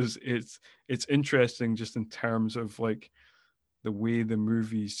down because it's interesting just in terms of like the way the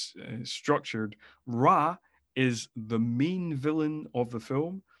movie's structured. Ra is the main villain of the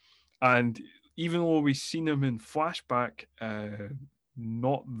film, and even though we've seen him in flashback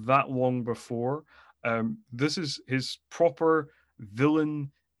not that long before, this is his proper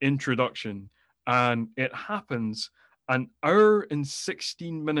villain introduction, and it happens an hour and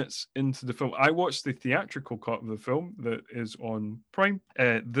 16 minutes into the film. I watched the theatrical cut of the film that is on Prime.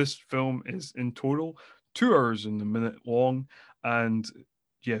 This film is in total 2 hours and a minute long, and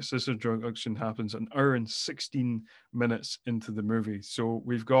yes, this introduction happens an hour and 16 minutes into the movie. So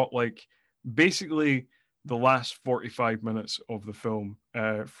we've got like basically the last 45 minutes of the film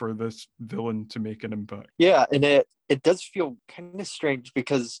for this villain to make an impact. Yeah, and it does feel kind of strange,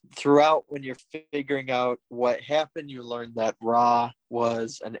 because throughout, when you're figuring out what happened, you learn that Ra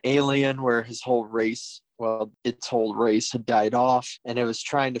was an alien where its whole race had died off, and it was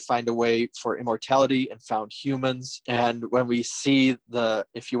trying to find a way for immortality and found humans. And when we see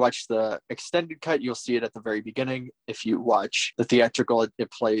if you watch the extended cut, you'll see it at the very beginning. If you watch the theatrical,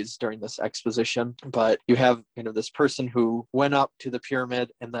 it plays during this exposition. But you have this person who went up to the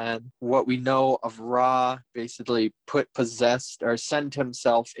pyramid, and then what we know of Ra basically possessed or sent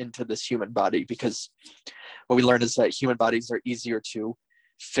himself into this human body, because what we learn is that human bodies are easier to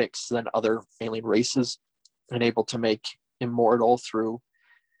fix than other alien races, and able to make immortal through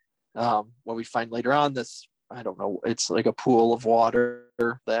what we find later on, this I don't know, it's like a pool of water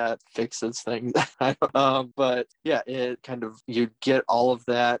that fixes things. But yeah, it kind of, you get all of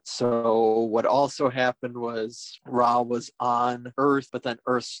that. So what also happened was Ra was on Earth, but then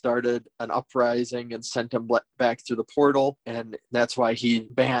Earth started an uprising and sent him back through the portal. And that's why he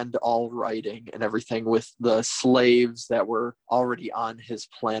banned all writing and everything with the slaves that were already on his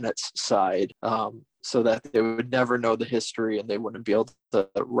planet's side. So that they would never know the history and they wouldn't be able to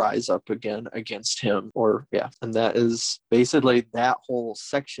rise up again against him. Or yeah, and that is basically that whole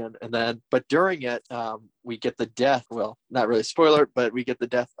section. And then, but during it, we get the death, well, not really spoiler, but we get the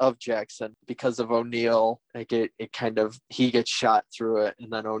death of Jackson because of O'Neill. Like it kind of, he gets shot through it,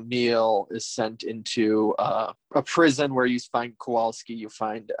 and then O'Neill is sent into a prison where you find Kowalski, you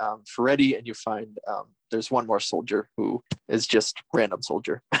find Ferretti, and you find there's one more soldier who is just random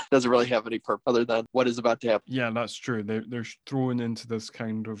soldier. Doesn't really have any purpose other than what is about to happen. Yeah, that's true. They're thrown into this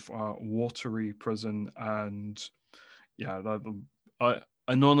kind of watery prison, and yeah, that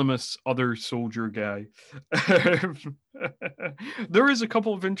anonymous other soldier guy. There is a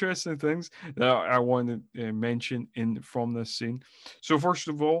couple of interesting things that I want to mention in from this scene. So first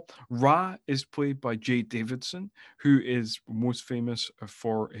of all, Ra is played by Jay Davidson, who is most famous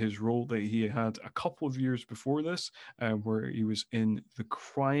for his role that he had a couple of years before this, where he was in The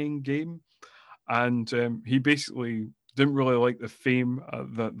Crying Game, and he basically didn't really like the fame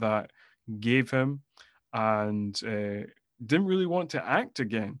that gave him, and didn't really want to act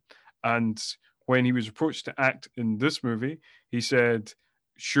again. And when he was approached to act in this movie, he said,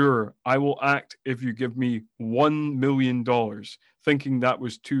 "Sure, I will act if you give me $1 million," thinking that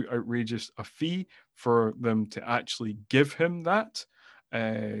was too outrageous a fee for them to actually give him that.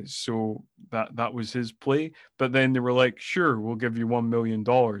 So that was his play. But then they were like, "Sure, we'll give you $1 million,"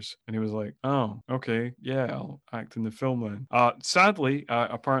 and he was like, "Oh, okay, yeah, I'll act in the film then." Sadly,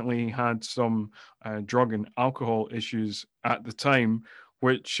 apparently he had some drug and alcohol issues at the time,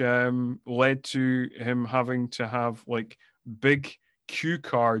 which led to him having to have like big cue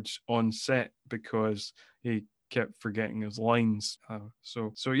cards on set because he kept forgetting his lines.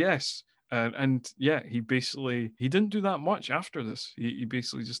 So yes, and yeah, he didn't do that much after this. He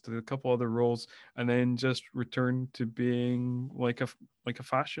basically just did a couple other roles and then just returned to being like a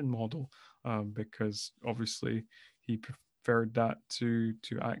fashion model, because obviously he preferred that to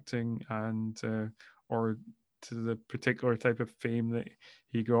acting and or to the particular type of fame that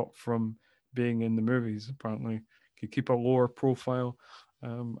he got from being in the movies. Apparently, could keep a lower profile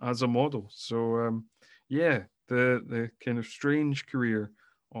as a model. So yeah, the kind of strange career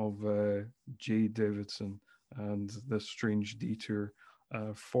of Jay Davidson and this strange detour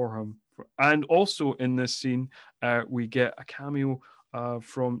for him. And also in this scene, we get a cameo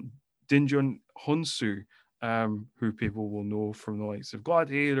from Dinjun Honsu, who people will know from the likes of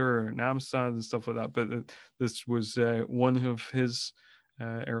Gladiator and Amistad and stuff like that. But this was one of his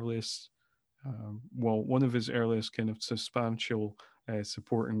earliest, one of his earliest kind of substantial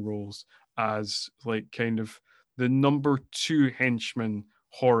supporting roles as like kind of the number two henchman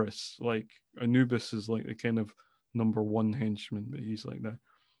Horus. Like Anubis is like the kind of number one henchman, but he's like the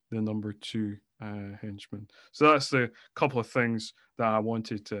number two henchman. So that's the couple of things that I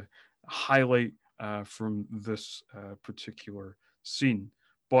wanted to highlight from this particular scene.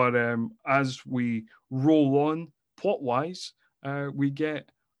 But as we roll on plot wise, we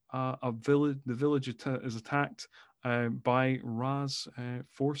get a village. The village is attacked by Ra's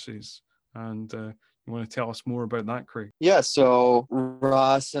forces, and you want to tell us more about that, Craig? Yeah, so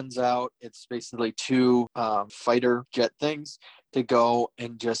Ra sends out, it's basically two fighter jet things to go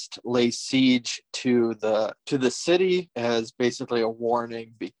and just lay siege to the city as basically a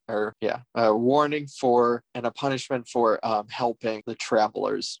warning, a warning for and a punishment for helping the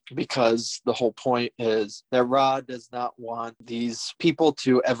travelers, because the whole point is that Ra does not want these people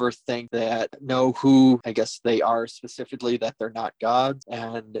to ever think that know who I guess they are specifically, that they're not gods,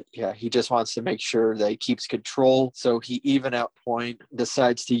 and yeah, he just wants to make sure that he keeps control. So he even at point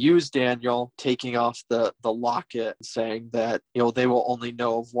decides to use Daniel, taking off the locket, saying that they will only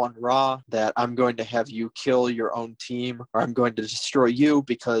know of one Ra, that I'm going to have you kill your own team, or I'm going to destroy you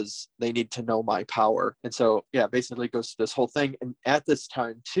because they need to know my power. And so, yeah, basically goes to this whole thing. And at this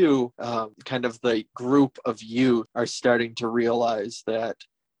time, too, kind of the group of youth are starting to realize that,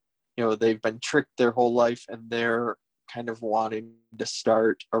 they've been tricked their whole life and they're kind of wanting to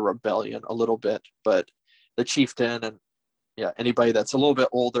start a rebellion a little bit. But the chieftain and, anybody that's a little bit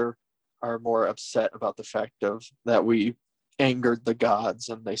older are more upset about the fact of that we angered the gods,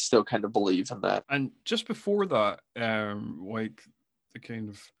 and they still kind of believe in that. And just before that, like the kind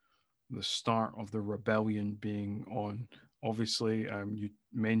of the start of the rebellion being on obviously, you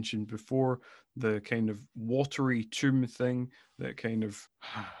mentioned before the kind of watery tomb thing that kind of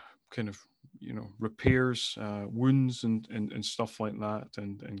repairs wounds and stuff like that,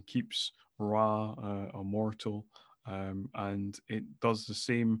 and keeps Ra immortal. And it does the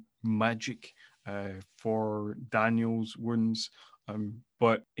same magic for Daniel's wounds.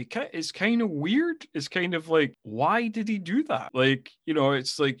 But it's kind of weird. It's kind of like, why did he do that? Like,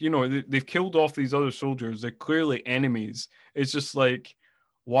 it's like, they've killed off these other soldiers. They're clearly enemies. It's just like,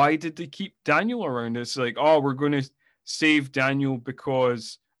 why did they keep Daniel around? It's like, oh, we're going to save Daniel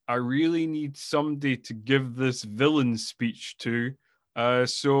because I really need somebody to give this villain speech to.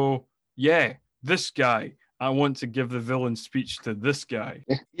 So, yeah, this guy. I want to give the villain speech to this guy.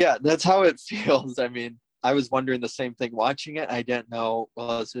 Yeah, that's how it feels. I mean, I was wondering the same thing watching it. I didn't know,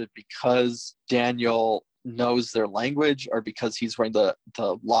 was it because Daniel knows their language or because he's wearing the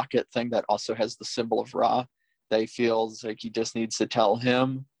locket thing that also has the symbol of Ra, that he feels like he just needs to tell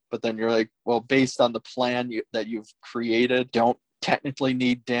him. But then you're like, well, based on the plan that you've created, don't technically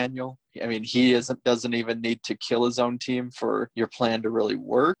need Daniel. I mean, he doesn't even need to kill his own team for your plan to really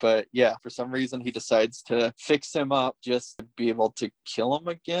work. But yeah, for some reason he decides to fix him up just to be able to kill him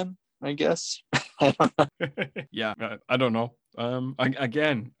again, I guess. Yeah, I don't know.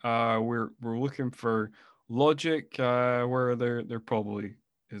 Again, we're looking for logic where there probably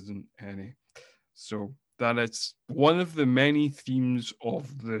isn't any. So that is one of the many themes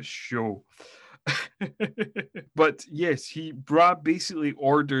of the show. But yes, Brad basically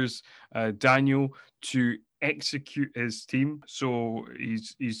orders Daniel to execute his team. So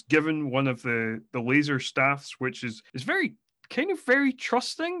he's given one of the laser staffs, which is very kind of very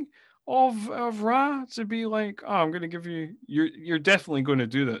trusting of Ra to be like, oh, I'm going to give you. You're definitely going to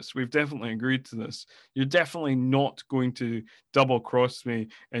do this. We've definitely agreed to this. You're definitely not going to double cross me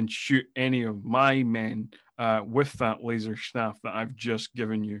and shoot any of my men with that laser staff that I've just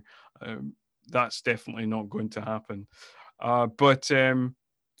given you. That's definitely not going to happen. But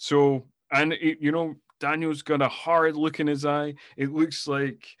so, and Daniel's got a hard look in his eye. It looks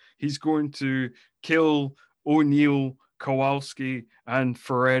like he's going to kill O'Neill, Kowalski, and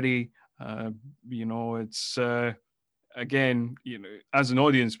Ferretti. It's again, as an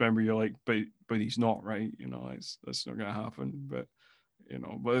audience member, you're like, but he's not, right? That's not gonna happen. But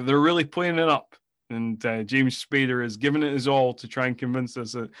they're really playing it up. And James Spader is giving it his all to try and convince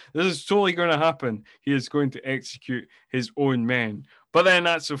us that this is totally going to happen. He is going to execute his own men. But then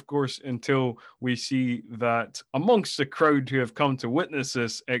that's, of course, until we see that amongst the crowd who have come to witness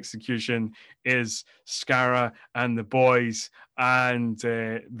this execution is Scara and the boys. And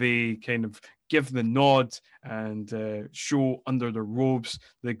they kind of give the nod and show under the robes.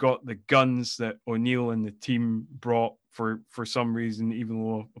 They got the guns that O'Neill and the team brought for some reason, even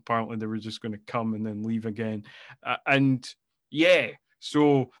though apparently they were just going to come and then leave again. And yeah,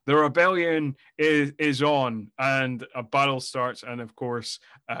 so the rebellion is on, and a battle starts. And of course,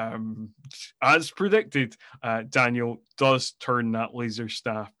 as predicted, Daniel does turn that laser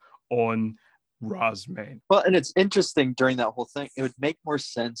staff on Ra's men. Well, and it's interesting during that whole thing. It would make more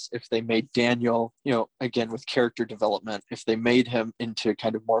sense if they made Daniel, again with character development, if they made him into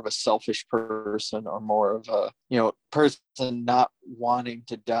kind of more of a selfish person or more of a, person not wanting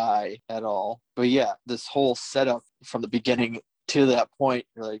to die at all. But yeah, this whole setup from the beginning to that point,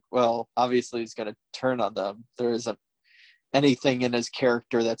 you're like, well, obviously he's going to turn on them. There isn't anything in his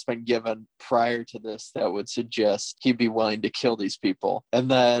character that's been given prior to this that would suggest he'd be willing to kill these people. And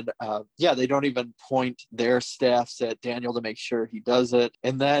then, they don't even point their staffs at Daniel to make sure he does it.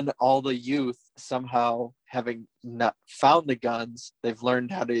 And then all the youth somehow, having not found the guns, they've learned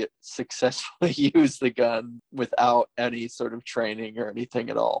how to successfully use the gun without any sort of training or anything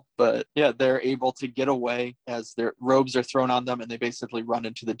at all. But yeah, they're able to get away as their robes are thrown on them, and they basically run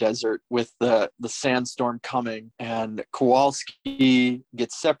into the desert with the sandstorm coming. And Kowalski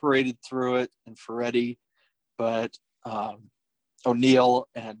gets separated through it, and Ferretti, but O'Neill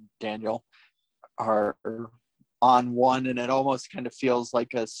and Daniel are on one, and it almost kind of feels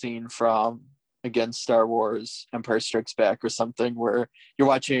like a scene from, again, Star Wars Empire Strikes Back or something, where you're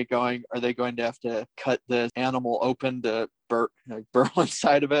watching it going, are they going to have to cut the animal open to burn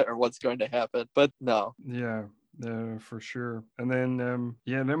inside of it, or what's going to happen? But no. Yeah, for sure. And then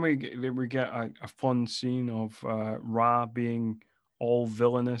then we get a fun scene of Ra being all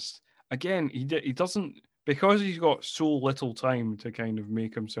villainous. Again, he doesn't, because he's got so little time to kind of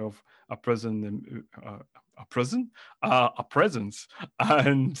make himself a presence,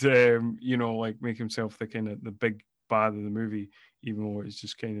 and like make himself the kind of the big bad of the movie, even though he's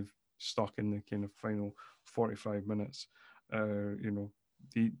just kind of stuck in the kind of final 45 minutes.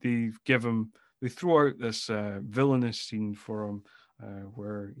 They give him they throw out this villainous scene for him,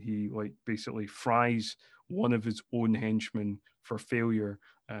 where he like basically fries one of his own henchmen for failure,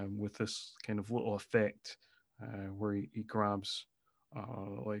 with this kind of little effect, where he grabs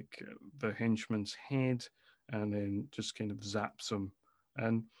like the henchman's head and then just kind of zaps him.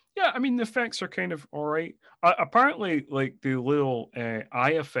 And yeah, I mean the effects are kind of all right. Apparently, like the little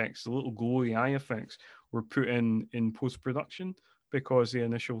eye effects, the little glowy eye effects, were put in post production because the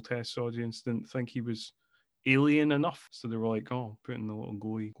initial test audience didn't think he was alien enough, so they were like, "Oh, put in the little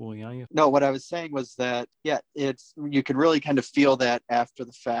glowy eye." No, what I was saying was that yeah, it's you could really kind of feel that after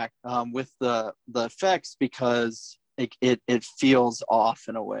the fact with the effects because it feels off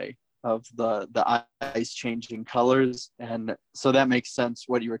in a way of the eyes changing colors, and so that makes sense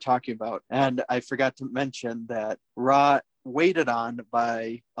what you were talking about. And I forgot to mention that Ra waited on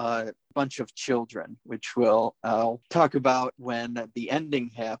by a bunch of children, which I'll talk about when the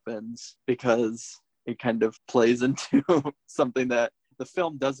ending happens because it kind of plays into something that the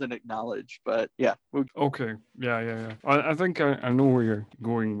film doesn't acknowledge. But yeah. Okay, yeah. I think I know where you're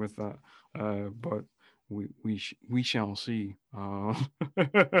going with that, but we shall see.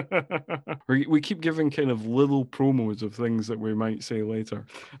 We keep giving kind of little promos of things that we might say later.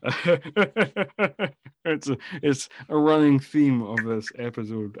 It's a running theme of this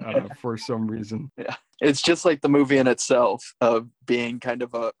episode for some reason. Yeah, it's just like the movie in itself of being kind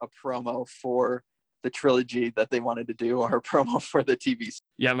of a promo for the trilogy that they wanted to do or a promo for the TV.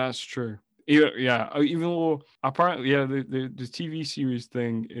 Yeah, that's true. Yeah. Even though apparently, yeah, the TV series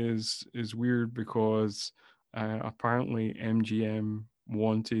thing is weird because apparently MGM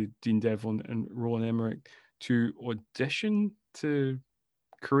wanted Dean Devlin and Roland Emmerich to audition to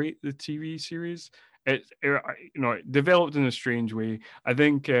create the TV series. It developed in a strange way. I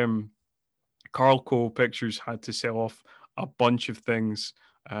think Carlco Pictures had to sell off a bunch of things,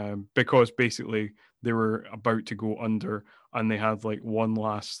 because basically they were about to go under and they had like one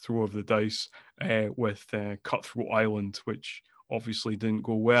last throw of the dice with Cutthroat Island, which obviously didn't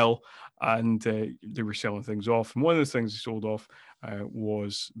go well, and they were selling things off. And one of the things they sold off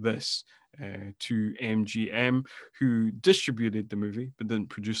was this to MGM, who distributed the movie but didn't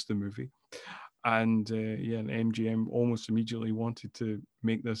produce the movie. And yeah, and MGM almost immediately wanted to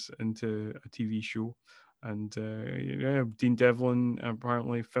make this into a TV show, and yeah, Dean Devlin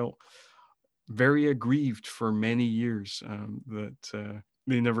apparently felt very aggrieved for many years, that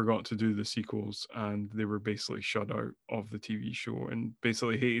they never got to do the sequels, and they were basically shut out of the TV show, and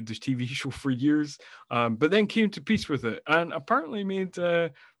basically hated the TV show for years. But then came to peace with it, and apparently made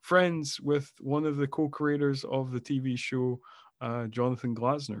friends with one of the co-creators of the TV show, Jonathan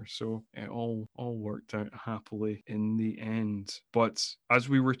Glasner. So it all worked out happily in the end. But as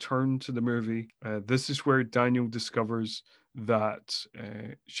we return to the movie, this is where Daniel discovers that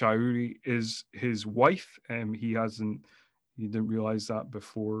Shauri is his wife. He didn't realize that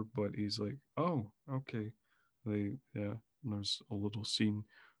before, but he's like, oh, okay. Yeah, there's a little scene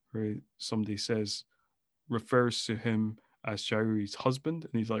where somebody refers to him as Shauri's husband,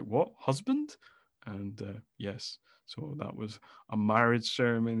 and he's like, what, husband? And yes, so that was a marriage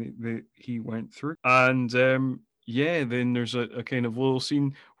ceremony that he went through. And yeah, then there's a kind of little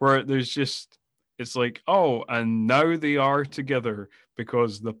scene where it's like, oh, and now they are together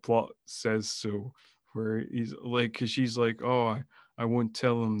because the plot says so. Where he's like, because she's like, oh, I won't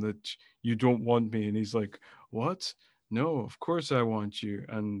tell him that you don't want me. And he's like, what? No, of course I want you.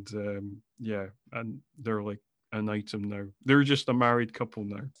 And yeah, and they're like an item now. They're just a married couple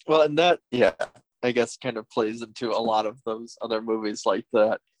now. Well, and that, yeah, I guess kind of plays into a lot of those other movies like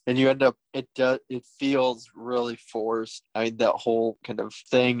that. And you end up, it feels really forced. I mean, that whole kind of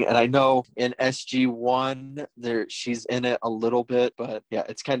thing. And I know in SG1, she's in it a little bit, but yeah,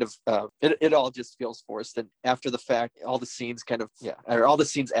 it's kind of, it all just feels forced. And after the fact, all the scenes or all the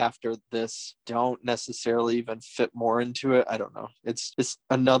scenes after this don't necessarily even fit more into it. I don't know. It's just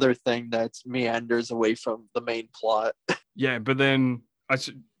another thing that meanders away from the main plot. Yeah, but then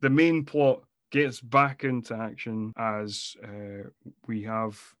the main plot gets back into action as we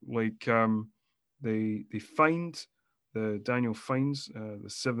have like Daniel finds the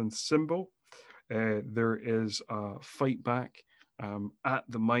seventh symbol. There is a fight back at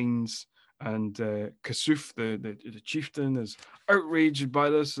the mines, and Kasuf, the chieftain, is outraged by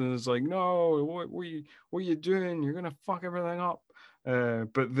this and is like, no, what are you doing? You're gonna fuck everything up.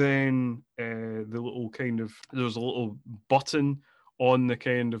 But then there's a little button on the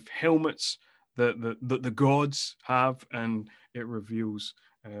kind of helmets that the gods have, and it reveals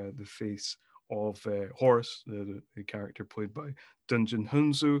the face of Horus, the character played by Dungeon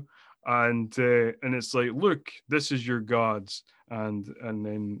Hunzu, and it's like, look, this is your gods, and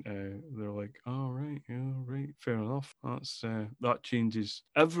then they're like, oh right, yeah, right, fair enough. That changes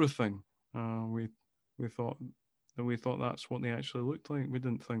everything. We thought we thought that's what they actually looked like. We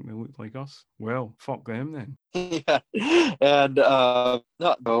didn't think they looked like us. Well, fuck them then. Yeah. And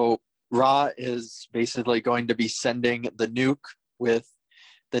no, Ra is basically going to be sending the nuke with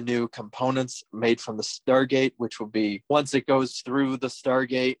the new components made from the Stargate, which will be, once it goes through the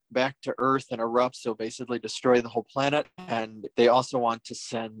Stargate back to Earth and erupts, so basically destroy the whole planet. And they also want to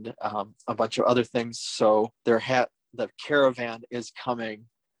send a bunch of other things. So the caravan is coming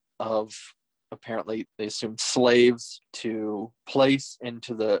of, apparently they assume, slaves to place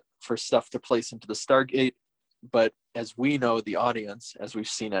into for stuff to place into the Stargate. But as we know, the audience, as we've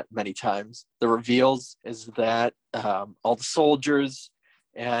seen it many times, the reveals is that all the soldiers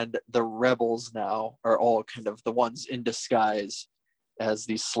and the rebels now are all kind of the ones in disguise as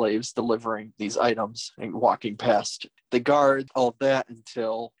these slaves delivering these items and walking past the guards, all of that,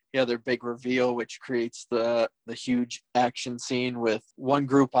 until their big reveal, which creates the huge action scene with one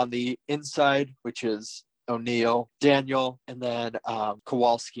group on the inside, which is O'Neill, Daniel, and then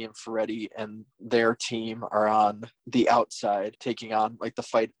Kowalski and Ferretti and their team are on the outside, taking on like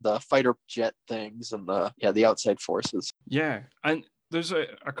the fighter jet things and the outside forces. Yeah, and there's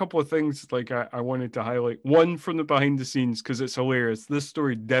a couple of things like I wanted to highlight. One from the behind the scenes, because it's hilarious. This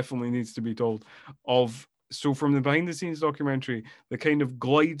story definitely needs to be told. So from the behind the scenes documentary, the kind of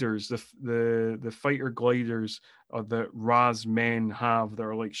gliders, the fighter gliders that Ra's men have that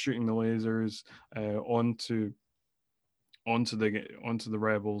are like shooting the lasers onto the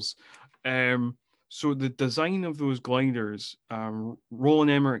rebels. So the design of those gliders,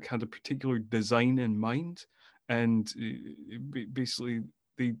 Roland Emmerich had a particular design in mind, and basically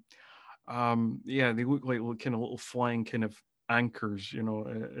they they look like kind of little flying kind of anchors.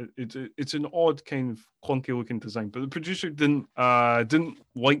 It's an odd kind of clunky looking design, but the producer didn't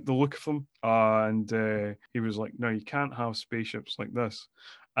like the look of them, and he was like, no, you can't have spaceships like this.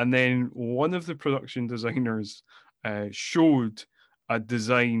 And then one of the production designers showed a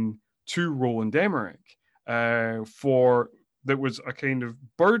design to Roland Emmerich for that was a kind of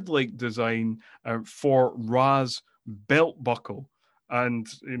bird-like design for Ra's belt buckle, and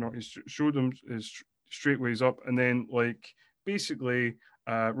he showed him his straightways up, and then like basically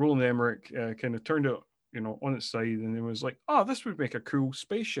Roland Emmerich kind of turned it on its side, and it was like, oh, this would make a cool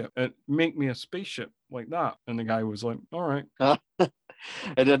spaceship, and make me a spaceship like that. And the guy was like, all right. I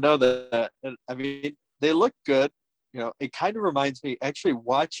didn't know that. I mean, they look good. It kind of reminds me, actually,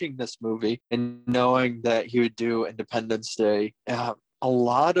 watching this movie and knowing that he would do Independence Day. A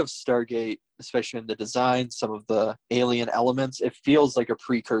lot of Stargate, especially in the design, some of the alien elements, it feels like a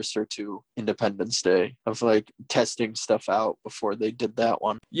precursor to Independence Day, of like testing stuff out before they did that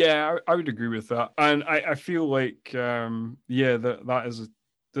one. Yeah, I would agree with that, and I feel like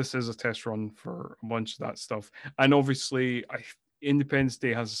this is a test run for a bunch of that stuff, and obviously Independence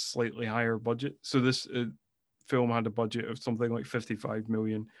Day has a slightly higher budget, so this film had a budget of something like 55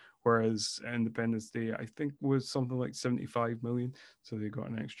 million, whereas Independence Day I think was something like 75 million, so they got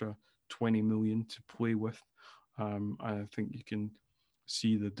an extra 20 million to play with. I think you can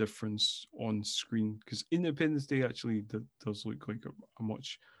see the difference on screen, because Independence Day actually does look like a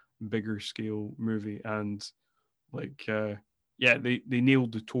much bigger scale movie, and like they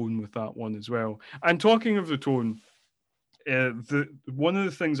nailed the tone with that one as well. And talking of the tone, the one of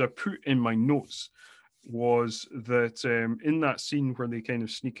the things I put in my notes was that in that scene where they kind of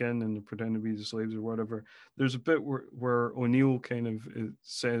sneak in and pretend to be the slaves or whatever, there's a bit where O'Neill kind of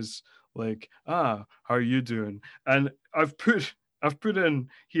says like, how are you doing? And I've put in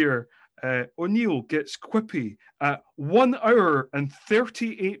here, O'Neill gets quippy at 1 hour and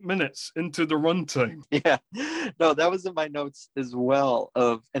 38 minutes into the runtime. Yeah, no, that was in my notes as well.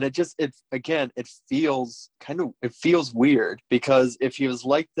 And it feels weird, because if he was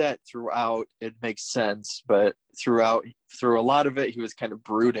like that throughout, it makes sense. But through a lot of it, he was kind of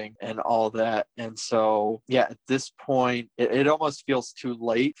brooding and all that. And so, yeah, at this point, it almost feels too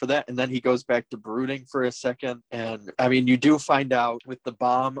late for that. And then he goes back to brooding for a second. And I mean, you do find out with the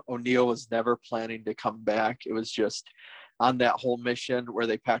bomb, O'Neill was never planning to come back. It was just on that whole mission where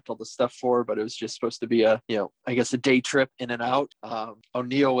they packed all the stuff for, but it was just supposed to be a day trip in and out.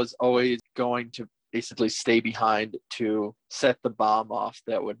 O'Neill was always going to basically stay behind to set the bomb off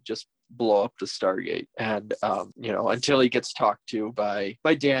that would just blow up the Stargate. And until he gets talked to by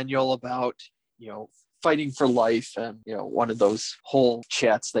Daniel about fighting for life, and one of those whole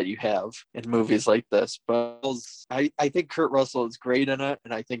chats that you have in movies like this. But I think Kurt Russell is great in it,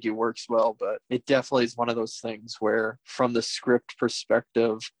 and I think he works well, but it definitely is one of those things where from the script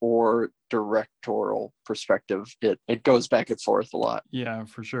perspective or directorial perspective, it goes back and forth a lot. Yeah,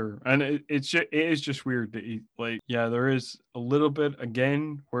 for sure. And it is just weird that he, like, yeah, there is a little bit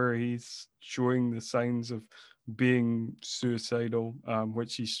again where he's showing the signs of being suicidal,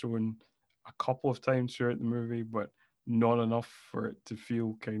 which he's shown a couple of times throughout the movie, but not enough for it to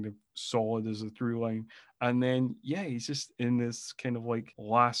feel kind of solid as a through line. And then, yeah, he's just in this kind of like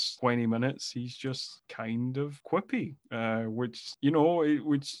last 20 minutes, he's just kind of quippy, which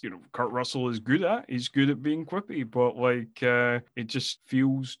Kurt Russell is good at. He's good at being quippy, but like, it just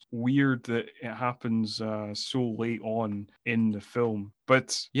feels weird that it happens so late on in the film.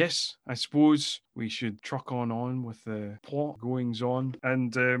 But yes, I suppose we should truck on with the plot goings on.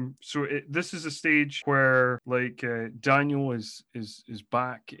 And this is a stage where like Daniel is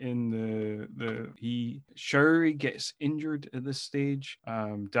back in Showery gets injured at this stage.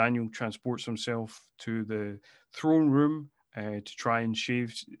 Daniel transports himself to the throne room to try and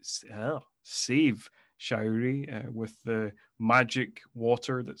save Showery with the magic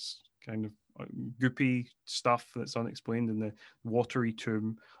water that's kind of goopy stuff that's unexplained in the watery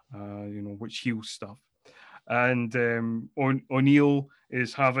tomb, which heals stuff. And O'Neill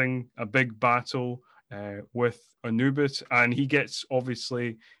is having a big battle with Anubis, and he gets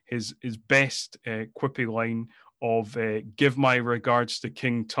obviously his best quippy line of "Give my regards to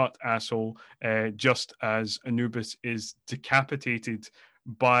King Tut, asshole," just as Anubis is decapitated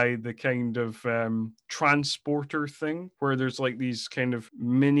by the kind of transporter thing where there's like these kind of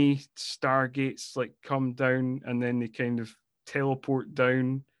mini stargates like come down and then they kind of teleport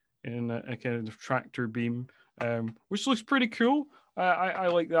down in a kind of tractor beam, which looks pretty cool. I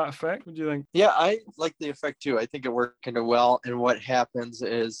like that effect. What do you think? Yeah, I like the effect too. I think it worked kind of well. And what happens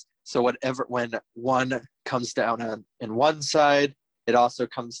is, so when one comes down on one side, it also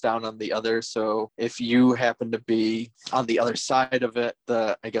comes down on the other. So if you happen to be on the other side of it,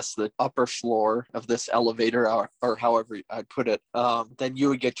 the upper floor of this elevator, or however I'd put it, then you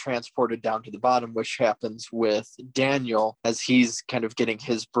would get transported down to the bottom, which happens with Daniel as he's kind of getting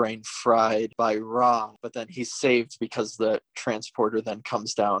his brain fried by Ra, but then he's saved because the transporter then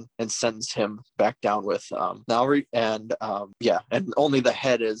comes down and sends him back down with Nauri, and and only the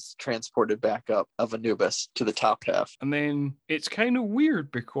head is transported back up of Anubis to the top half. And then it's kind of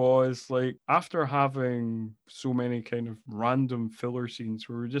weird because like after having so many kind of random filler scenes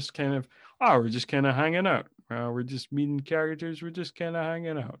where we're just kind of hanging out, we're just meeting characters, we're just kind of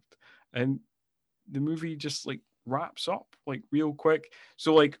hanging out, and the movie just like wraps up like real quick.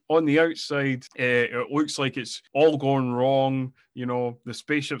 So like on the outside, it looks like it's all gone wrong. The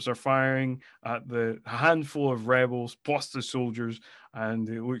spaceships are firing at the handful of rebels plus the soldiers, and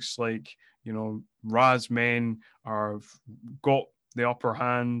it looks like Ra's men are got the upper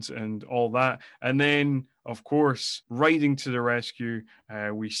hand and all that. And then, of course, riding to the rescue,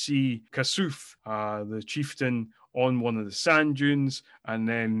 we see Kasuf, the chieftain, on one of the sand dunes, and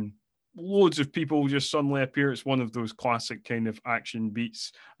then loads of people just suddenly appear. It's one of those classic kind of action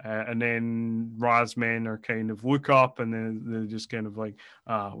beats. And then Ra's men are kind of look up and then they're just kind of like,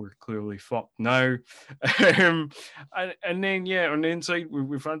 we're clearly fucked now. and then, yeah, on the inside,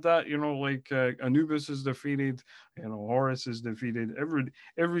 we've had that, like Anubis is defeated, Horus is defeated,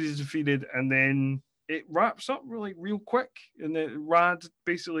 everybody's defeated. And then it wraps up really real quick. And then Rad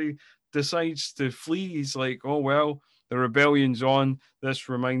basically decides to flee. He's like, oh, well, the rebellion's on. This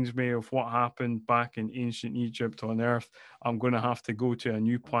reminds me of what happened back in ancient Egypt on Earth. I'm going to have to go to a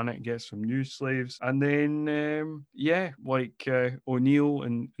new planet, get some new slaves. And then, O'Neill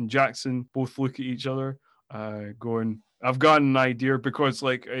and Jackson both look at each other going, I've got an idea, because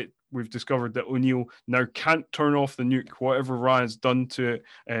we've discovered that O'Neill now can't turn off the nuke. Whatever Ra has done to it,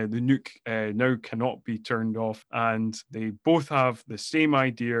 the nuke now cannot be turned off. And they both have the same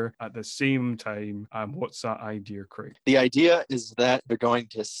idea at the same time. What's that idea, Craig? The idea is that they're going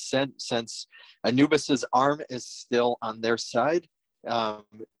to since Anubis's arm is still on their side,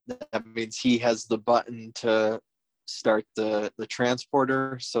 that means he has the button to start the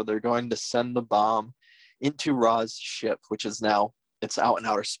transporter. So they're going to send the bomb into Ra's ship, which is now, it's out in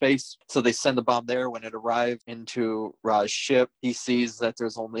outer space. So they send the bomb there. When it arrived into Ra's ship, he sees that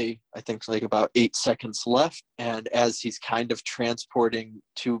there's only, I think, like about 8 seconds left. And as he's kind of transporting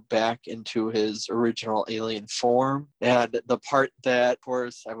back into his original alien form, and the part that, of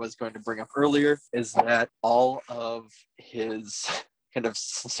course, I was going to bring up earlier is that all of his kind of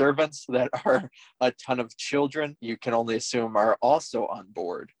servants that are a ton of children, you can only assume are also on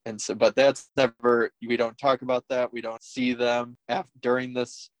board. And so, but that's never, we don't talk about that. We don't see them during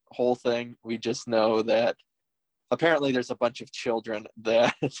this whole thing. We just know that apparently there's a bunch of children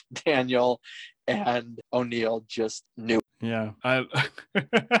that Daniel and O'Neill just knew. Yeah,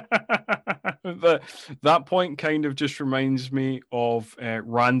 that point kind of just reminds me of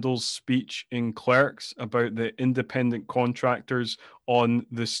Randall's speech in Clerks about the independent contractors on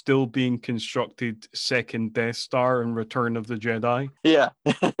the still being constructed second Death Star in Return of the Jedi. Yeah.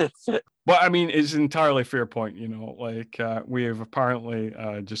 But I mean, it's an entirely fair point, you know, like we have apparently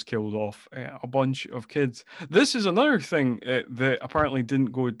just killed off a bunch of kids. This is another thing that apparently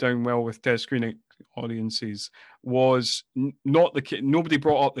didn't go down well with test screening audiences was not the kid. Nobody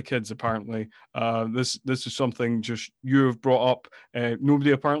brought up the kids apparently. This is something just you have brought up.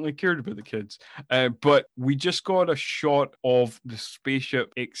 Nobody apparently cared about the kids. But we just got a shot of the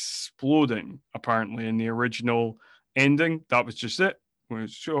spaceship exploding apparently in the original ending. That was just it. When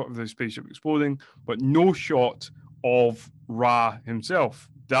it's shot of the spaceship exploding, but no shot of Ra himself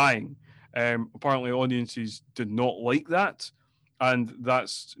dying. Apparently, audiences did not like that, and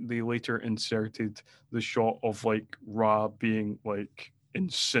that's they later inserted the shot of like Ra being like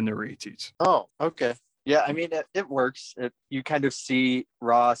incinerated. Oh, okay. Yeah, I mean it works. You kind of see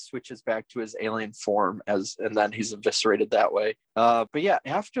Ra switches back to his alien form and then he's eviscerated that way. But yeah,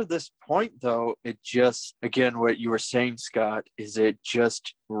 after this point though, it just again what you were saying, Scott, is it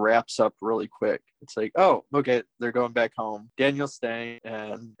just wraps up really quick. It's like, oh, okay, they're going back home. Daniel's staying,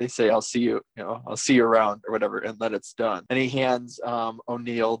 and they say, "I'll see you. I'll see you around," or whatever, and then it's done. And he hands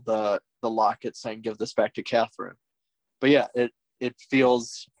O'Neill the locket, saying, "Give this back to Catherine." But yeah, it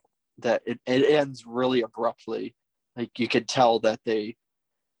feels that it ends really abruptly. Like you could tell that they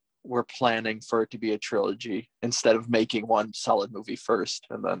were planning for it to be a trilogy instead of making one solid movie first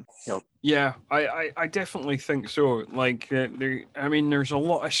and then Yeah, I definitely think so. Like I mean there's a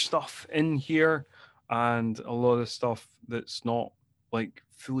lot of stuff in here and a lot of stuff that's not like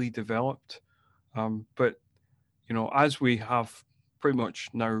fully developed, but you know, as we have pretty much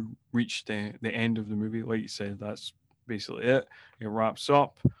now reached the end of the movie, like you said, that's basically it. It wraps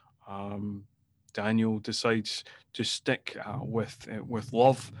up. Daniel decides to stick with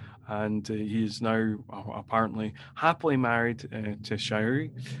love, and he is now apparently happily married to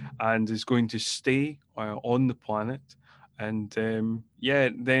Shairi, and is going to stay on the planet. And yeah,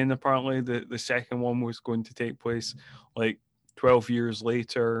 then apparently the second one was going to take place like 12 years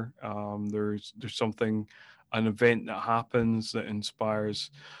later. There's something, an event that happens that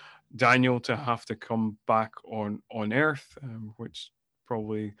inspires Daniel to have to come back on Earth, which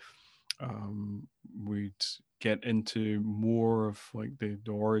probably we'd get into more of like the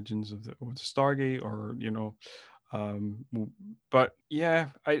origins of the Stargate, or you know, but yeah,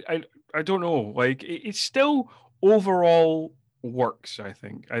 I don't know. Like it's still overall works. I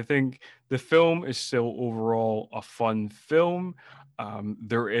think the film is still overall a fun film.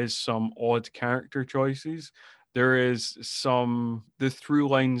 There is some odd character choices. There is some the through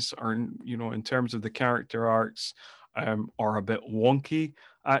lines are, you know, in terms of the character arcs, are a bit wonky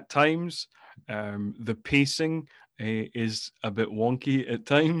at times. The pacing is a bit wonky at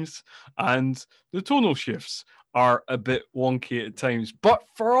times, and the tonal shifts are a bit wonky at times. But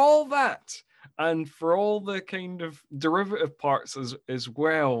for all that, and for all the kind of derivative parts as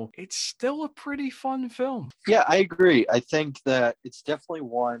well, it's still a pretty fun film. Yeah, I agree. I think that it's definitely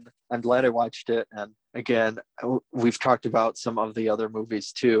one. I'm glad I watched it. And again, we've talked about some of the other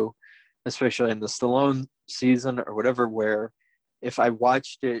movies too, especially in the Stallone season or whatever, where if I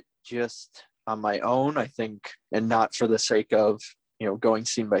watched it just on my own, I think, and not for the sake of, going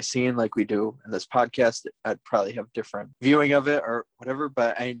scene by scene like we do in this podcast, I'd probably have different viewing of it or whatever,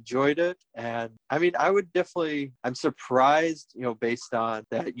 but I enjoyed it. And I mean, I'm surprised, based on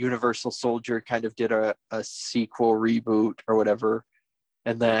that Universal Soldier kind of did a sequel reboot or whatever.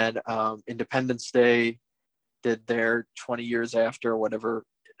 And then Independence Day did their 20 years after, or whatever,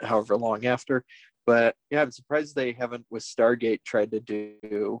 however long after. But yeah, I'm surprised they haven't, with Stargate, tried to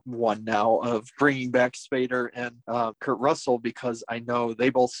do one now of bringing back Spader and Kurt Russell, because I know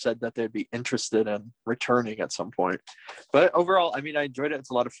they both said that they'd be interested in returning at some point. But overall, I mean, I enjoyed it. It's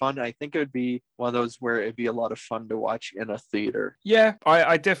a lot of fun. I think it would be one of those where it'd be a lot of fun to watch in a theater. Yeah,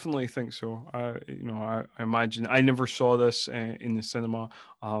 I definitely think so. I imagine I never saw this in the cinema.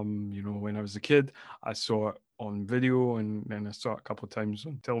 When I was a kid, I saw it on video, and then I saw it a couple of times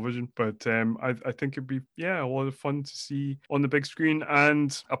on television. But I think it'd be a lot of fun to see on the big screen.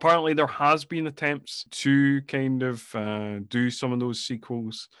 And apparently there has been attempts to kind of do some of those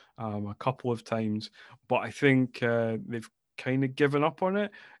sequels a couple of times, but I think they've kind of given up on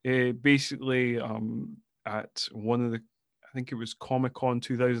it. Basically, at one of the, I think it was Comic Con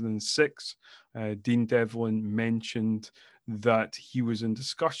 2006, Dean Devlin mentioned that he was in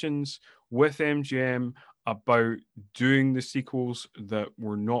discussions with MGM about doing the sequels that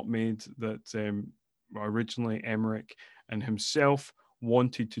were not made, that originally Emmerich and himself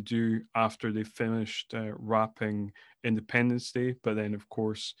wanted to do after they finished wrapping Independence Day. But then, of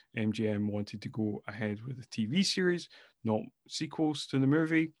course, MGM wanted to go ahead with the TV series, not sequels to the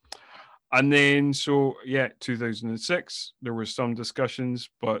movie. And then, so yeah, 2006, there were some discussions,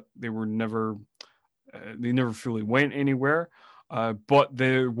 but they never fully went anywhere. But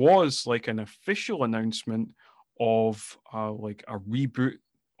there was like an official announcement of like a reboot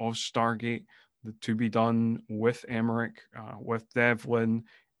of Stargate to be done with Emmerich, with Devlin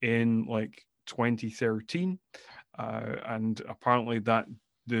in like 2013. And apparently that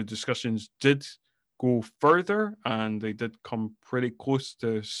the discussions did go further and they did come pretty close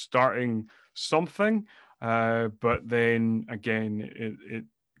to starting something. But then again, it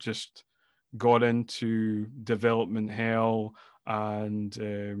just got into development hell, and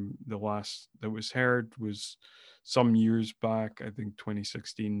the last that was heard was some years back, I think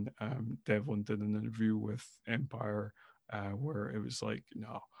 2016. Devlin did an interview with Empire where it was like,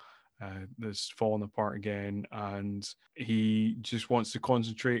 no, this falling apart again, and he just wants to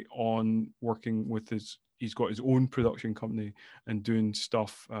concentrate on working with his. He's got his own production company and doing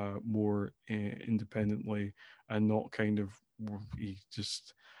stuff more independently, and not kind of he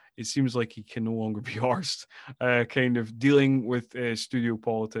just. It seems like he can no longer be arsed, kind of dealing with studio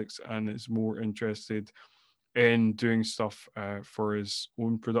politics, and is more interested in doing stuff for his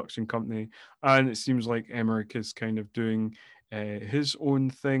own production company. And it seems like Emmerich is kind of doing his own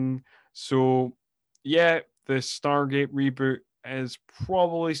thing. So, yeah, the Stargate reboot is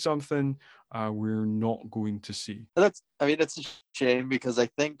probably something we're not going to see. I mean, it's a shame because I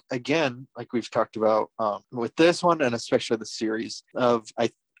think, again, like we've talked about with this one and especially the series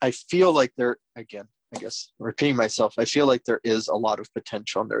I feel like there, again, I guess repeating myself, I feel like there is a lot of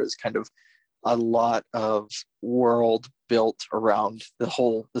potential and there is kind of a lot of world built around this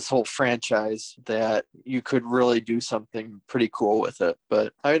whole franchise that you could really do something pretty cool with it.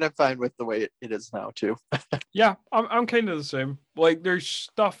 But I mean, I'm fine with the way it is now too. Yeah, I'm kind of the same. Like, there's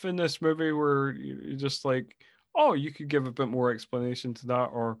stuff in this movie where you're just like, oh, you could give a bit more explanation to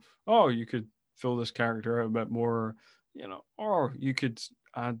that, or oh, you could fill this character out a bit more, or you could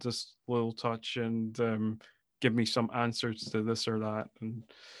add this little touch and give me some answers to this or that.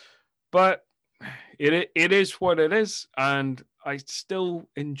 But it is what it is, and I still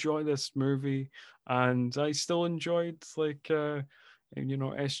enjoy this movie, and I still enjoyed like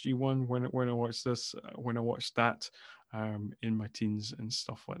SG1 when I watched this, when I watched that in my teens and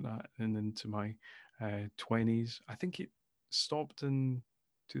stuff like that, and into my 20s. I think it stopped in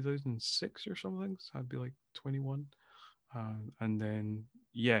 2006 or something, so I'd be like 21. And then,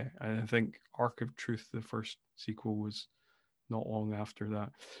 yeah, I think Arc of Truth, the first sequel, was not long after that.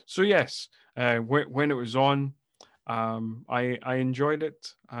 So yes, when it was on, I enjoyed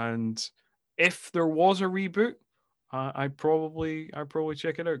it, and if there was a reboot, I probably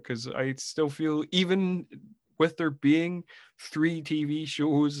check it out, because I still feel, even with there being 3 TV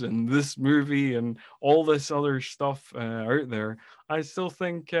shows and this movie and all this other stuff out there, I still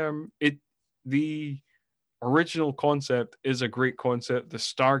think the original concept is a great concept. The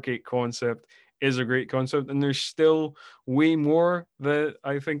Stargate concept is a great concept, and there's still way more that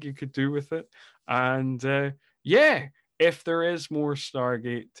I think you could do with it. And yeah, if there is more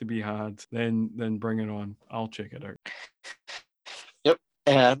Stargate to be had, then bring it on. I'll check it out. Yep.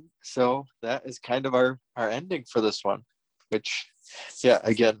 And so that is kind of our ending for this one, which, yeah,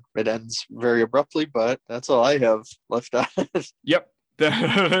 again, it ends very abruptly, but that's all I have left on it. Yep.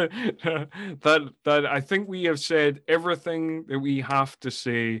 that I think we have said everything that we have to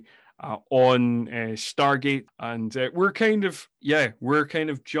say on Stargate, and we're kind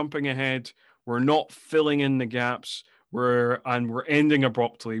of jumping ahead. We're not filling in the gaps. We're ending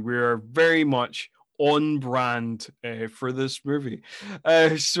abruptly. We're very much on brand for this movie.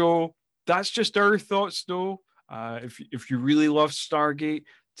 So that's just our thoughts, though. If you really love Stargate,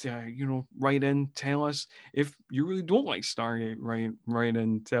 write in, tell us. If you really don't like Stargate, write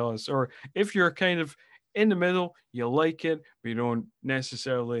in, tell us. Or if you're kind of in the middle, you like it, but you don't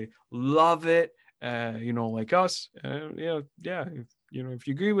necessarily love it, like us, yeah. If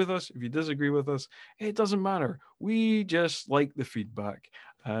you agree with us, if you disagree with us, it doesn't matter. We just like the feedback.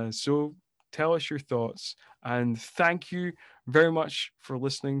 So tell us your thoughts. And thank you very much for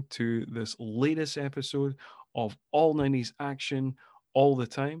listening to this latest episode of All 90s Action all the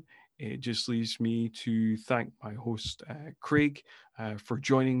time. it just leaves me to thank my host, Craig, for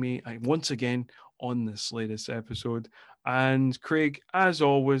joining me once again on this latest episode. And Craig, as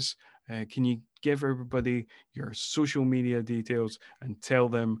always, can you give everybody your social media details and tell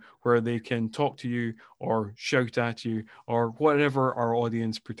them where they can talk to you or shout at you or whatever our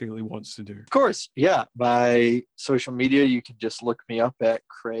audience particularly wants to do? Of course, yeah. My social media, you can just look me up at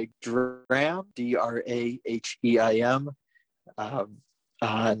Craig Draheim, Draheim,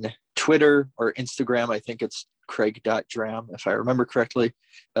 on Twitter or Instagram. I think it's Craig.Draheim, if I remember correctly.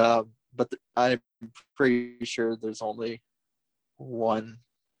 But I'm pretty sure there's only one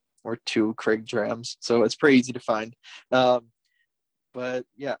or two Craig Draheims, so it's pretty easy to find. But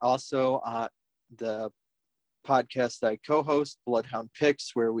yeah, also the podcast that I co-host, Bloodhound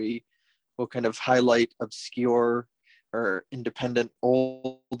Picks, where we will kind of highlight obscure or independent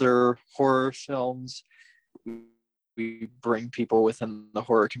older horror films. We bring people within the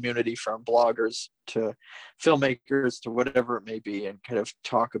horror community, from bloggers to filmmakers to whatever it may be, and kind of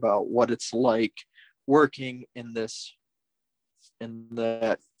talk about what it's like working in that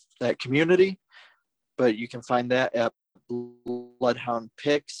community. But you can find that at Bloodhound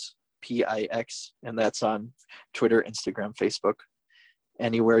Picks, Pix, and that's on Twitter, Instagram, Facebook,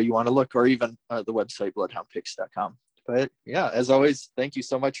 anywhere you want to look, or even the website bloodhoundpicks.com. But yeah, as always, thank you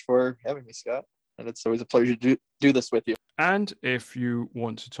so much for having me, Scott. And it's always a pleasure to do this with you. And if you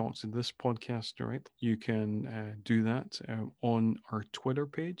want to talk to this podcast directly, you can do that on our Twitter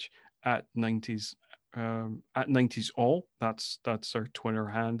page at 90s at 90s all. That's our Twitter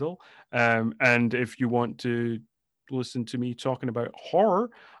handle. And if you want to listen to me talking about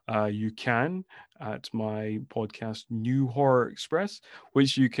horror, you can at my podcast New Horror Express,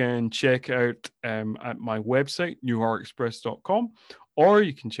 which you can check out at my website newhorrorexpress.com, or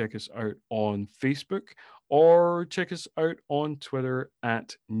you can check us out on Facebook, or check us out on Twitter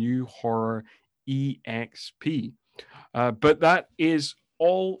at New Horror EXP. But that is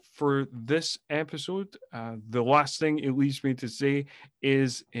all for this episode. The last thing it leaves me to say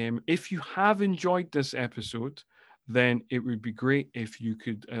is if you have enjoyed this episode, then it would be great if you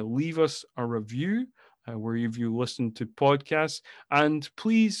could leave us a review wherever you listen to podcasts. And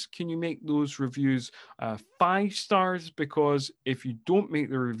please, can you make those reviews 5 stars? Because if you don't make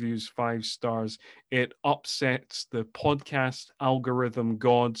the reviews 5 stars, it upsets the podcast algorithm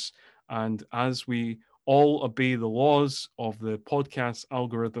gods. And as we all obey the laws of the podcast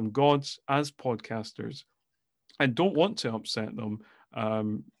algorithm gods as podcasters and don't want to upset them,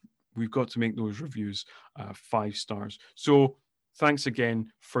 we've got to make those reviews 5 stars. So thanks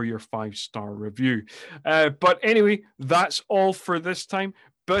again for your 5-star review. But anyway, that's all for this time.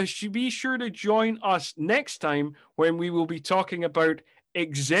 But be sure to join us next time when we will be talking about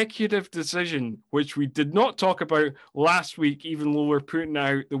Executive Decision, which we did not talk about last week, even though we're putting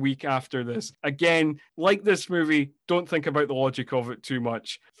out the week after this. Again, like this movie, don't think about the logic of it too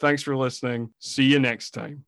much. Thanks for listening. See you next time.